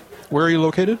 Yeah. Where are you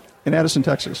located? In Addison,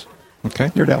 Texas.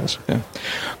 Okay. Near Dallas. Yeah.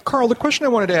 Carl, the question I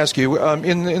wanted to ask you,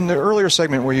 in the earlier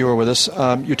segment where you were with us,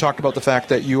 you talked about the fact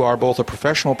that you are both a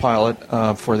professional pilot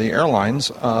for the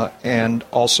airlines and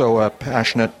also a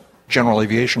passionate general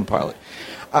aviation pilot.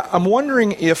 I'm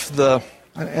wondering if and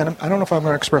I don't know if I'm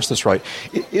going to express this right,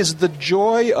 is the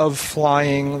joy of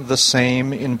flying the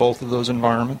same in both of those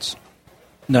environments?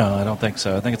 No, I don't think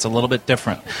so. I think it's a little bit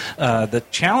different. The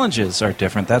challenges are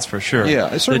different, that's for sure.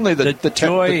 Yeah, certainly the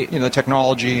joy, the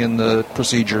technology and the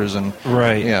procedures and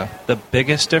right. Yeah, the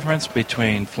biggest difference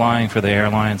between flying for the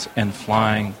airlines and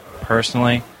flying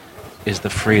personally is the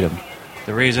freedom.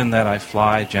 The reason that I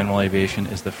fly general aviation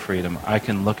is the freedom. I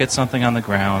can look at something on the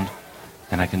ground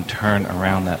and I can turn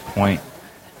around that point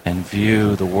and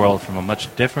view the world from a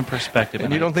much different perspective.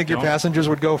 And you don't think your passengers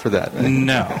would go for that?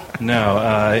 No.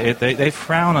 They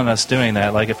frown on us doing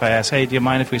that. Like if I ask, hey, do you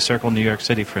mind if we circle New York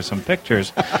City for some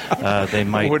pictures? They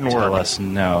might tell us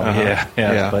no. Uh-huh.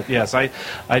 Yeah. But yes, I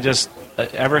just,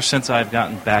 ever since I've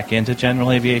gotten back into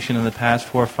general aviation in the past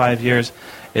 4 or 5 years,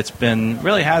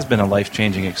 really has been a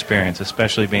life-changing experience,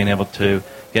 especially being able to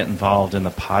get involved in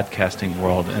the podcasting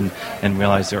world and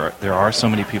realize there are so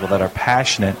many people that are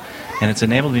passionate, and it's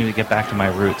enabled me to get back to my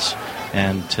roots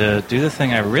and to do the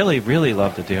thing I really, really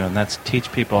love to do, and that's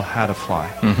teach people how to fly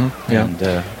and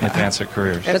advance their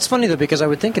careers. And it's funny, though, because I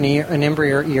would think an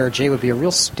Embraer ERJ would be a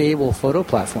real stable photo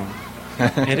platform.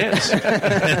 It is.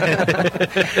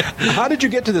 How did you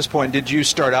get to this point? Did you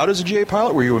start out as a GA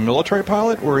pilot? Were you a military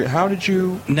pilot? Or how did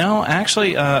you... No,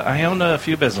 actually, I owned a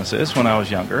few businesses when I was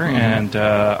younger, and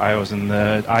I was in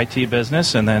the IT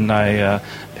business, and then I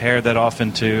paired that off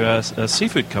into a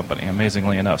seafood company,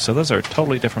 amazingly enough. So those are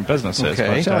totally different businesses.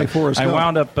 Okay. But, I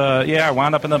wound up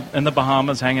in the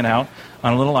Bahamas hanging out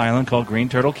on a little island called Green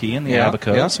Turtle Key in the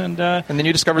Abacos. Yeah. And then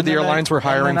you discovered the airlines were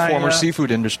hiring former seafood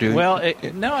industry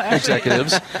executives.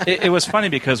 It was funny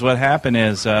because what happened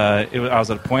is I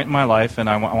was at a point in my life and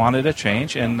I wanted a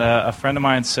change, and a friend of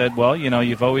mine said, well,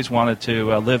 you've always wanted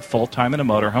to live full-time in a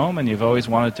motorhome, and you've always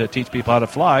wanted to teach people how to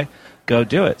fly. Go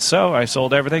do it. So I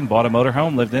sold everything, bought a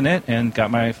motorhome, lived in it, and got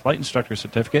my flight instructor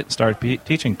certificate and started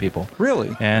teaching people.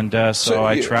 Really? And so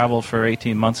I traveled for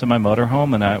 18 months in my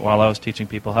motorhome and while I was teaching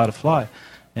people how to fly.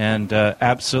 And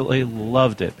absolutely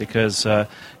loved it because,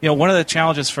 one of the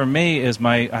challenges for me is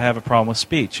I have a problem with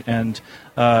speech. And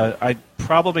I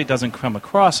probably doesn't come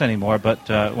across anymore, but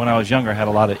when I was younger, I had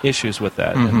a lot of issues with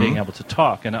that and being able to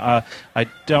talk. And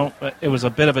it was a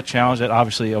bit of a challenge that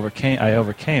obviously I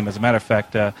overcame. As a matter of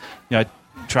fact, I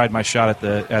tried my shot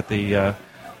at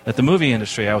the movie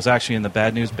industry. I was actually in the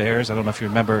Bad News Bears. I don't know if you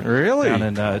remember. Really?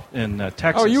 Down in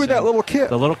Texas. Oh, you were that little kid.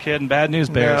 The little kid in Bad News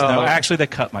Bears. No, actually, they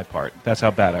cut my part. That's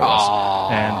how bad I was.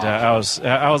 Aww. And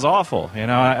I was awful.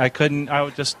 I couldn't. I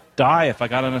would just die if I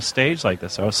got on a stage like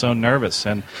this. I was so nervous,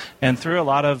 and through a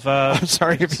lot of. I'm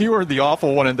sorry if you were the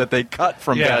awful one that they cut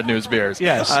from Bad News Bears.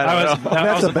 Yes,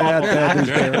 that's a bad News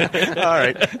Bear. All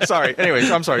right, sorry. Anyways,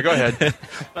 I'm sorry. Go ahead.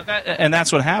 And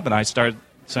that's what happened. I started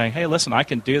saying, hey, listen, I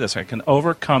can do this. I can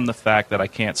overcome the fact that I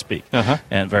can't speak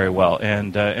and very well.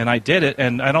 And I did it,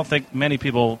 and I don't think many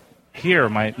people hear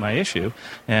my issue.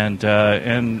 And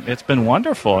it's been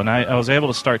wonderful. And I was able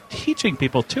to start teaching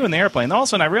people, too, in the airplane. And all of a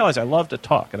sudden, I realized I love to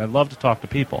talk, and I love to talk to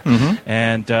people.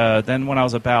 And then when I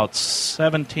was about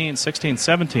 16,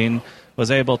 17,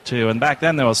 was able to, and back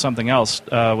then there was something else,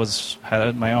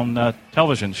 had my own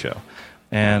television show.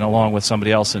 And along with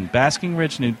somebody else in Basking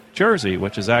Ridge, New Jersey,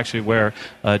 which is actually where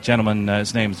a gentleman,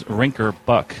 his name's Rinker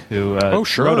Buck, who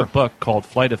wrote a book called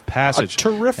Flight of Passage. A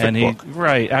terrific book.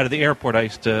 Right, out of the airport I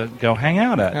used to go hang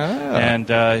out at.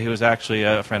 And he was actually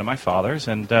a friend of my father's.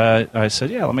 And I said,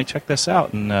 yeah, let me check this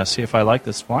out and see if I like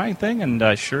this flying thing. And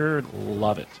I sure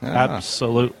love it.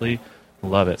 Absolutely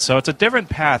love it. So it's a different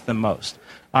path than most.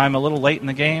 I'm a little late in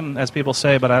the game, as people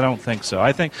say, but I don't think so.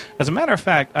 I think, as a matter of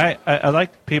fact, I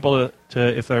like people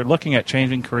to, if they're looking at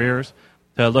changing careers,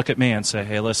 to look at me and say,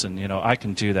 hey, listen, I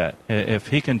can do that. If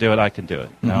he can do it, I can do it.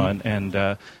 And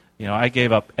I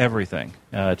gave up everything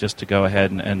just to go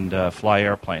ahead and fly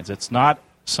airplanes. It's not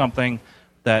something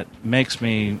that makes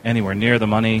me anywhere near the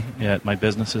money that my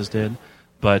businesses did,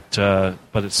 but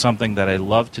it's something that I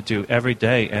love to do every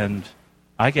day, and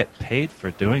I get paid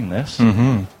for doing this.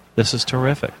 This is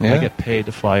terrific. Yeah. I get paid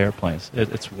to fly airplanes.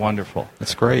 It's wonderful.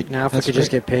 That's great. Now if we could just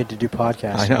get paid to do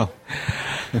podcasts. I know.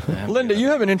 Linda, you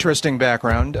have an interesting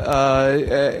background.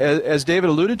 As David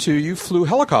alluded to, you flew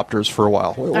helicopters for a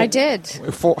while. I did.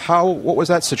 What was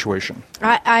that situation?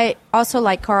 I also,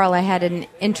 like Carl, I had an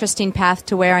interesting path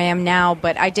to where I am now,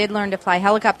 but I did learn to fly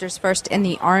helicopters first in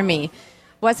the Army.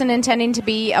 Wasn't intending to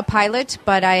be a pilot,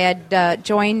 but I had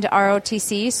joined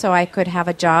ROTC so I could have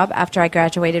a job after I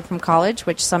graduated from college,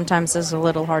 which sometimes is a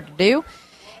little hard to do.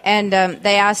 And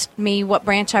they asked me what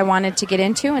branch I wanted to get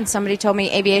into, and somebody told me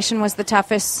aviation was the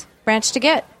toughest branch to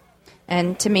get.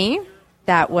 And to me,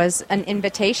 that was an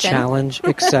invitation. Challenge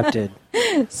accepted.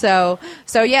 So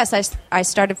yes, I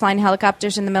started flying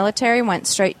helicopters in the military, went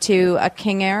straight to a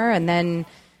King Air, and then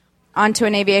onto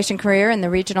an aviation career in the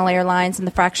regional airlines and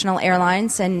the fractional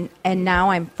airlines, and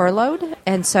now I'm furloughed,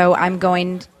 and so I'm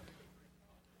going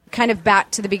kind of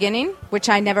back to the beginning, which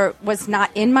I never was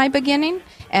not in my beginning,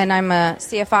 and I'm a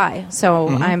CFI, so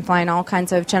I'm flying all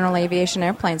kinds of general aviation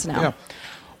airplanes now. Yeah.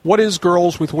 What is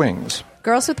Girls with Wings?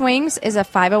 Girls with Wings is a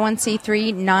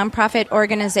 501c3 nonprofit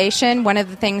organization. One of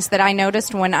the things that I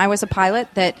noticed when I was a pilot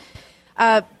that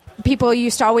people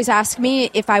used to always ask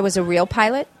me if I was a real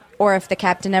pilot or if the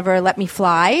captain ever let me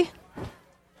fly.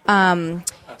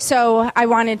 So I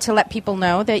wanted to let people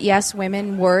know that, yes,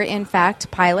 women were, in fact,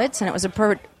 pilots, and it was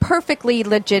a perfectly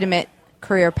legitimate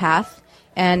career path,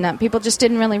 and people just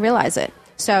didn't really realize it.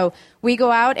 So we go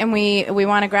out and we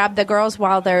want to grab the girls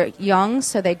while they're young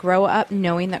so they grow up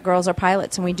knowing that girls are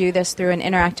pilots. And we do this through an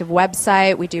interactive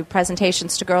website. We do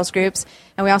presentations to girls groups.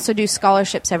 And we also do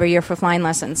scholarships every year for flying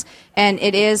lessons. And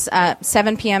it is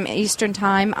 7 p.m. Eastern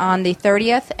Time on the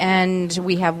 30th. And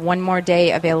we have one more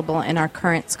day available in our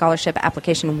current scholarship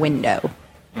application window.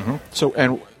 So,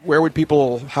 and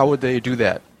how would they do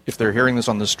that? If they're hearing this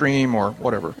on the stream or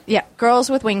whatever? Yeah,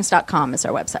 girlswithwings.com is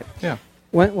our website. Yeah.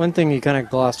 One thing you kind of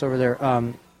glossed over there.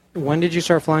 When did you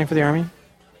start flying for the Army?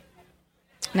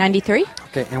 93.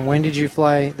 Okay, and when did you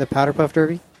fly the Powder Puff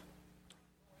Derby?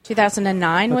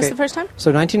 2009 was the first time.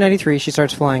 So 1993, she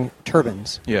starts flying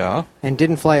turbines. Yeah. And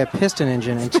didn't fly a piston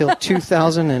engine until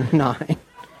 2009.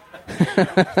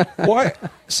 Why?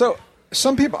 So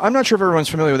some people, I'm not sure if everyone's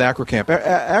familiar with AcroCamp.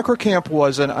 AcroCamp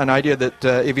was an idea that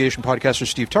aviation podcaster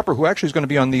Steve Tupper, who actually is going to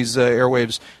be on these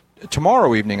airwaves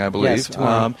tomorrow evening, I believe. Yes,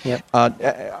 tomorrow.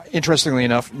 Interestingly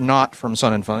enough, not from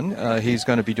Sun and Fun. He's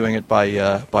going to be doing it by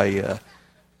the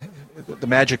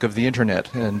magic of the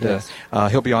internet, and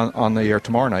he'll be on the air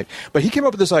tomorrow night. But he came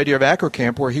up with this idea of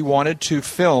AcroCamp where he wanted to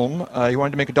film, he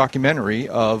wanted to make a documentary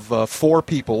of 4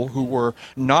 people who were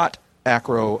not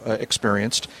acro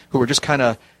experienced, who were just kind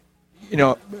of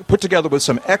put together with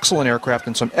some excellent aircraft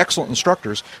and some excellent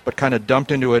instructors, but kind of dumped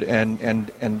into it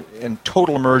and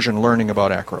total immersion learning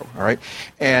about acro. All right,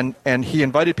 and he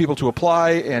invited people to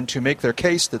apply and to make their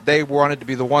case that they wanted to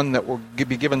be the one that will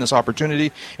be given this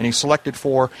opportunity, and he selected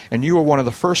 4, and you were one of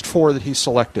the first 4 that he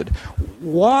selected.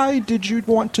 Why did you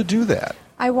want to do that?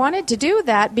 I wanted to do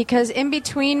that because in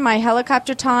between my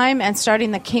helicopter time and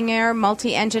starting the King Air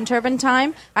multi-engine turbine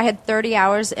time, I had 30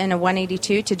 hours in a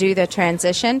 182 to do the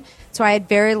transition. So I had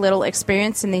very little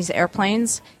experience in these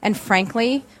airplanes. And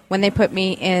frankly, when they put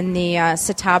me in the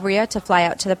Citabria to fly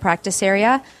out to the practice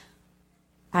area,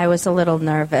 I was a little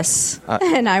nervous,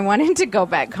 and I wanted to go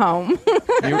back home.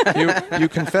 You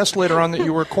confessed later on that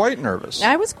you were quite nervous.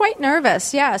 I was quite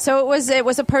nervous, yeah. So it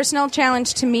was a personal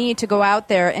challenge to me to go out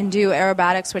there and do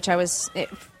aerobatics, which I was,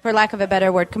 for lack of a better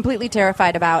word, completely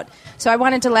terrified about. So I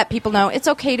wanted to let people know it's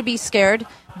okay to be scared,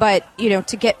 but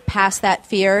to get past that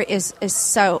fear is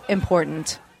so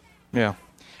important. Yeah,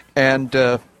 and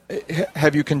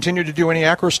have you continued to do any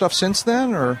acro stuff since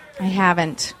then, or? I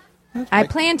haven't. I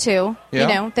plan to.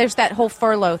 Yeah. There's that whole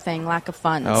furlough thing, lack of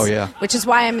funds. Oh, yeah. Which is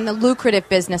why I'm in the lucrative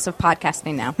business of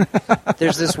podcasting now.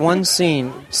 There's this one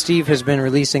scene. Steve has been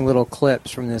releasing little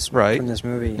clips from this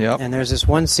movie. Yep. And there's this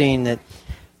one scene that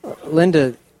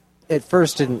Linda at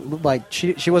first didn't like.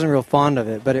 She wasn't real fond of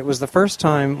it, but it was the first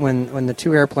time when the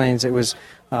 2 airplanes, it was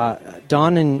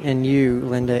Don and you,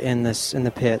 Linda, in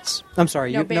the pits. I'm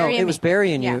sorry, it was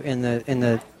Barry and you in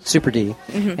the Super D,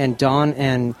 and Don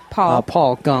and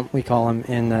Paul Gump, we call him,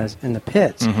 in the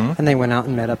pits, and they went out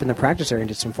and met up in the practice area and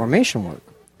did some formation work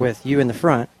with you in the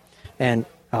front and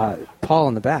Paul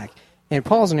in the back. And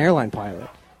Paul's an airline pilot.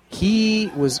 He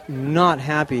was not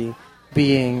happy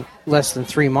being less than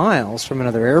 3 miles from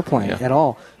another airplane at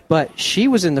all. But she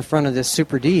was in the front of this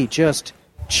Super D just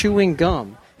chewing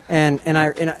gum. And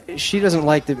she doesn't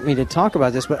like me to talk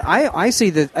about this, but I see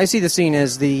the scene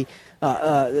as the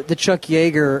Chuck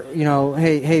Yeager,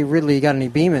 hey Ridley, you got any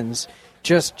Beemans?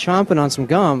 Just chomping on some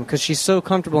gum because she's so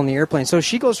comfortable in the airplane. So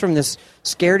she goes from this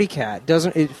scaredy cat,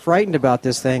 frightened about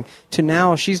this thing, to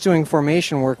now she's doing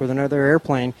formation work with another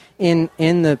airplane in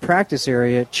the practice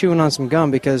area, chewing on some gum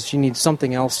because she needs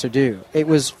something else to do. It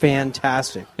was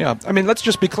fantastic. Yeah, I mean, let's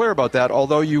just be clear about that.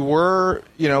 Although you were,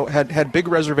 had big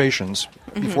reservations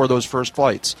before those first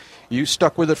flights, you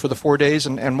stuck with it for the 4 days.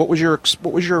 And what was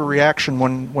your reaction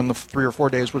when the 3 or 4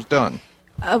 days was done?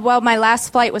 Well, my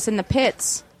last flight was in the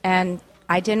pits, and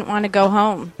I didn't want to go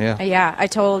home. Yeah. I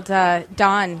told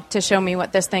Don to show me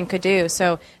what this thing could do.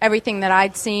 So everything that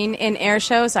I'd seen in air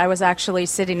shows, I was actually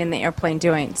sitting in the airplane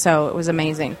doing. So it was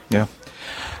amazing. Yeah.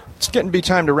 It's getting to be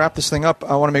time to wrap this thing up.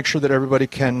 I want to make sure that everybody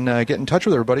can get in touch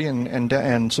with everybody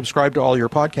and subscribe to all your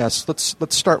podcasts.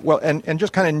 Let's start, and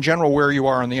just kind of in general where you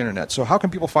are on the Internet. So how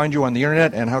can people find you on the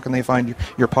Internet, and how can they find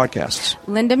your podcasts?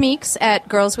 Linda Meeks at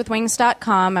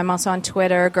girlswithwings.com. I'm also on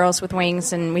Twitter, Girls with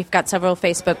Wings, and we've got several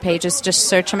Facebook pages. Just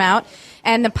search them out.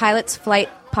 And the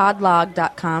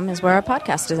pilotsflightpodlog.com is where our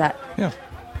podcast is at. Yeah.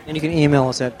 And you can email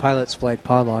us at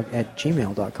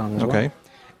pilotsflightpodlog@gmail.com as well. Okay.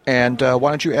 And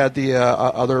why don't you add the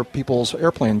other people's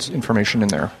airplanes information in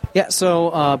there? Yeah,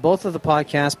 so both of the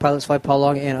podcasts, Pilots Flight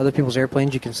Podlog and Other People's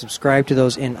Airplanes, you can subscribe to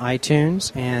those in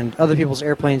iTunes. And Other People's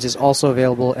Airplanes is also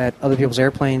available at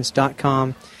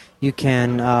otherpeoplesairplanes.com. You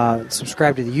can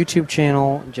subscribe to the YouTube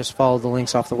channel, just follow the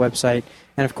links off the website.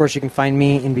 And, of course, you can find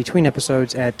me in between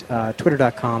episodes at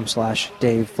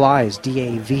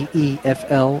twitter.com/DaveFlies,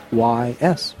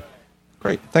 DaveFlys.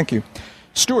 Great, thank you.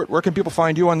 Stuart, where can people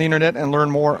find you on the Internet and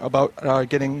learn more about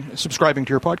subscribing to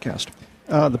your podcast?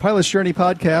 The Pilot's Journey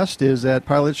podcast is at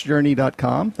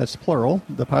pilotsjourney.com. That's plural.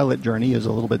 The Pilot Journey is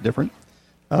a little bit different.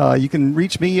 You can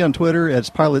reach me on Twitter as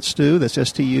PilotStu, that's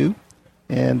STU,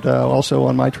 and also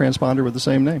on my transponder with the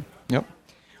same name. Yep.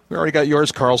 We already got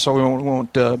yours, Carl, so we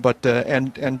won't.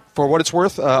 And for what it's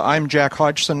worth, I'm Jack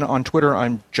Hodgson on Twitter.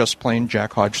 I'm just plain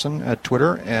Jack Hodgson at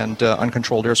Twitter, and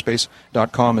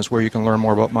uncontrolledairspace.com is where you can learn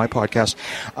more about my podcast.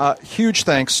 Huge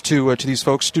thanks to these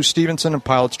folks: Stu Stevenson of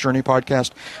Pilot's Journey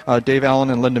podcast, Dave Allen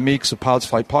and Linda Meeks of Pilots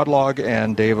Flight Podlog,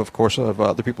 and Dave, of course, of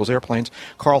Other People's Airplanes.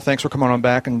 Carl, thanks for coming on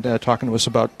back and talking to us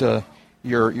about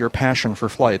your passion for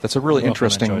flight. That's a really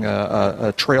interesting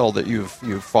trail that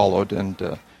you've followed,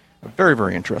 and very,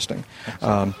 very interesting.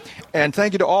 And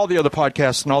thank you to all the other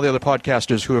podcasts and all the other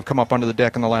podcasters who have come up onto the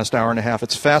deck in the last hour and a half.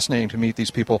 It's fascinating to meet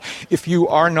these people. If you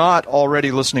are not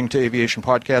already listening to aviation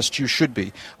podcasts, you should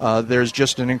be. There's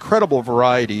just an incredible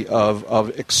variety of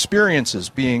experiences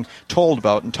being told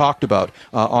about and talked about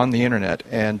on the Internet.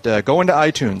 And go into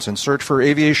iTunes and search for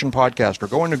Aviation Podcast, or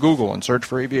go into Google and search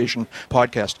for Aviation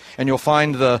Podcast. And you'll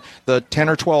find the 10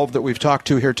 or 12 that we've talked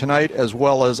to here tonight, as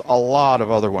well as a lot of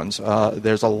other ones.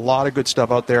 There's a lot of good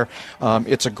stuff out there.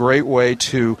 It's a great way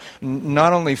to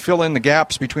not only fill in the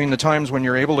gaps between the times when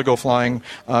you're able to go flying,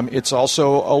 it's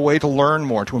also a way to learn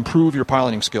more, to improve your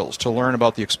piloting skills, to learn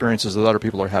about the experiences that other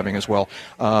people are having as well.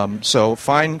 So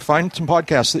find some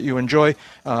podcasts that you enjoy,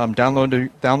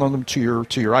 download them to your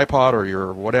iPod or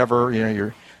your whatever,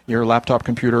 your laptop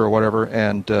computer or whatever,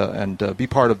 and be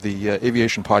part of the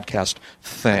aviation podcast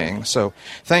thing. So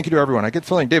thank you to everyone. I get the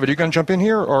feeling, David, are you going to jump in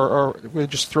here, or we'll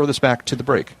just throw this back to the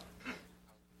break?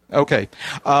 Okay.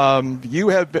 You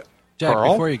have been, Jack,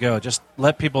 Carl? before you go, just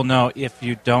let people know, if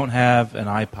you don't have an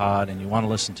iPod and you want to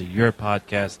listen to your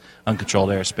podcast,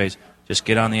 Uncontrolled Airspace, just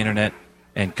get on the Internet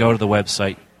and go to the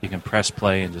website. You can press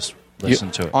play and just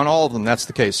listen to it. On all of them, that's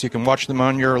the case. You can watch them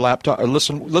on your laptop, or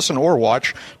listen or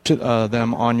watch to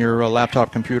them on your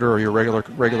laptop computer or your regular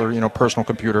personal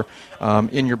computer,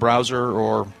 in your browser,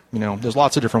 or there's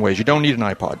lots of different ways. You don't need an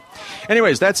iPod.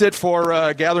 Anyways, that's it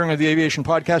for Gathering of the Aviation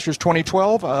Podcasters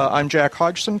 2012. I'm Jack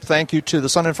Hodgson. Thank you to the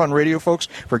Sun and Fun Radio folks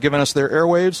for giving us their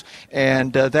airwaves,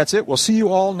 and that's it. We'll see you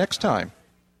all next time.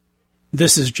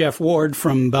 This is Jeff Ward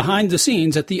from behind the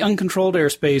scenes at the Uncontrolled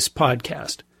Airspace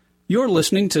podcast. You're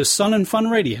listening to Sun and Fun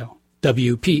Radio,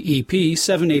 WPEP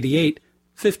 788,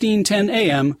 1510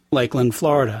 AM, Lakeland,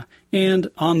 Florida, and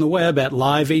on the web at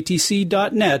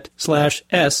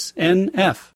liveatc.net/SNF.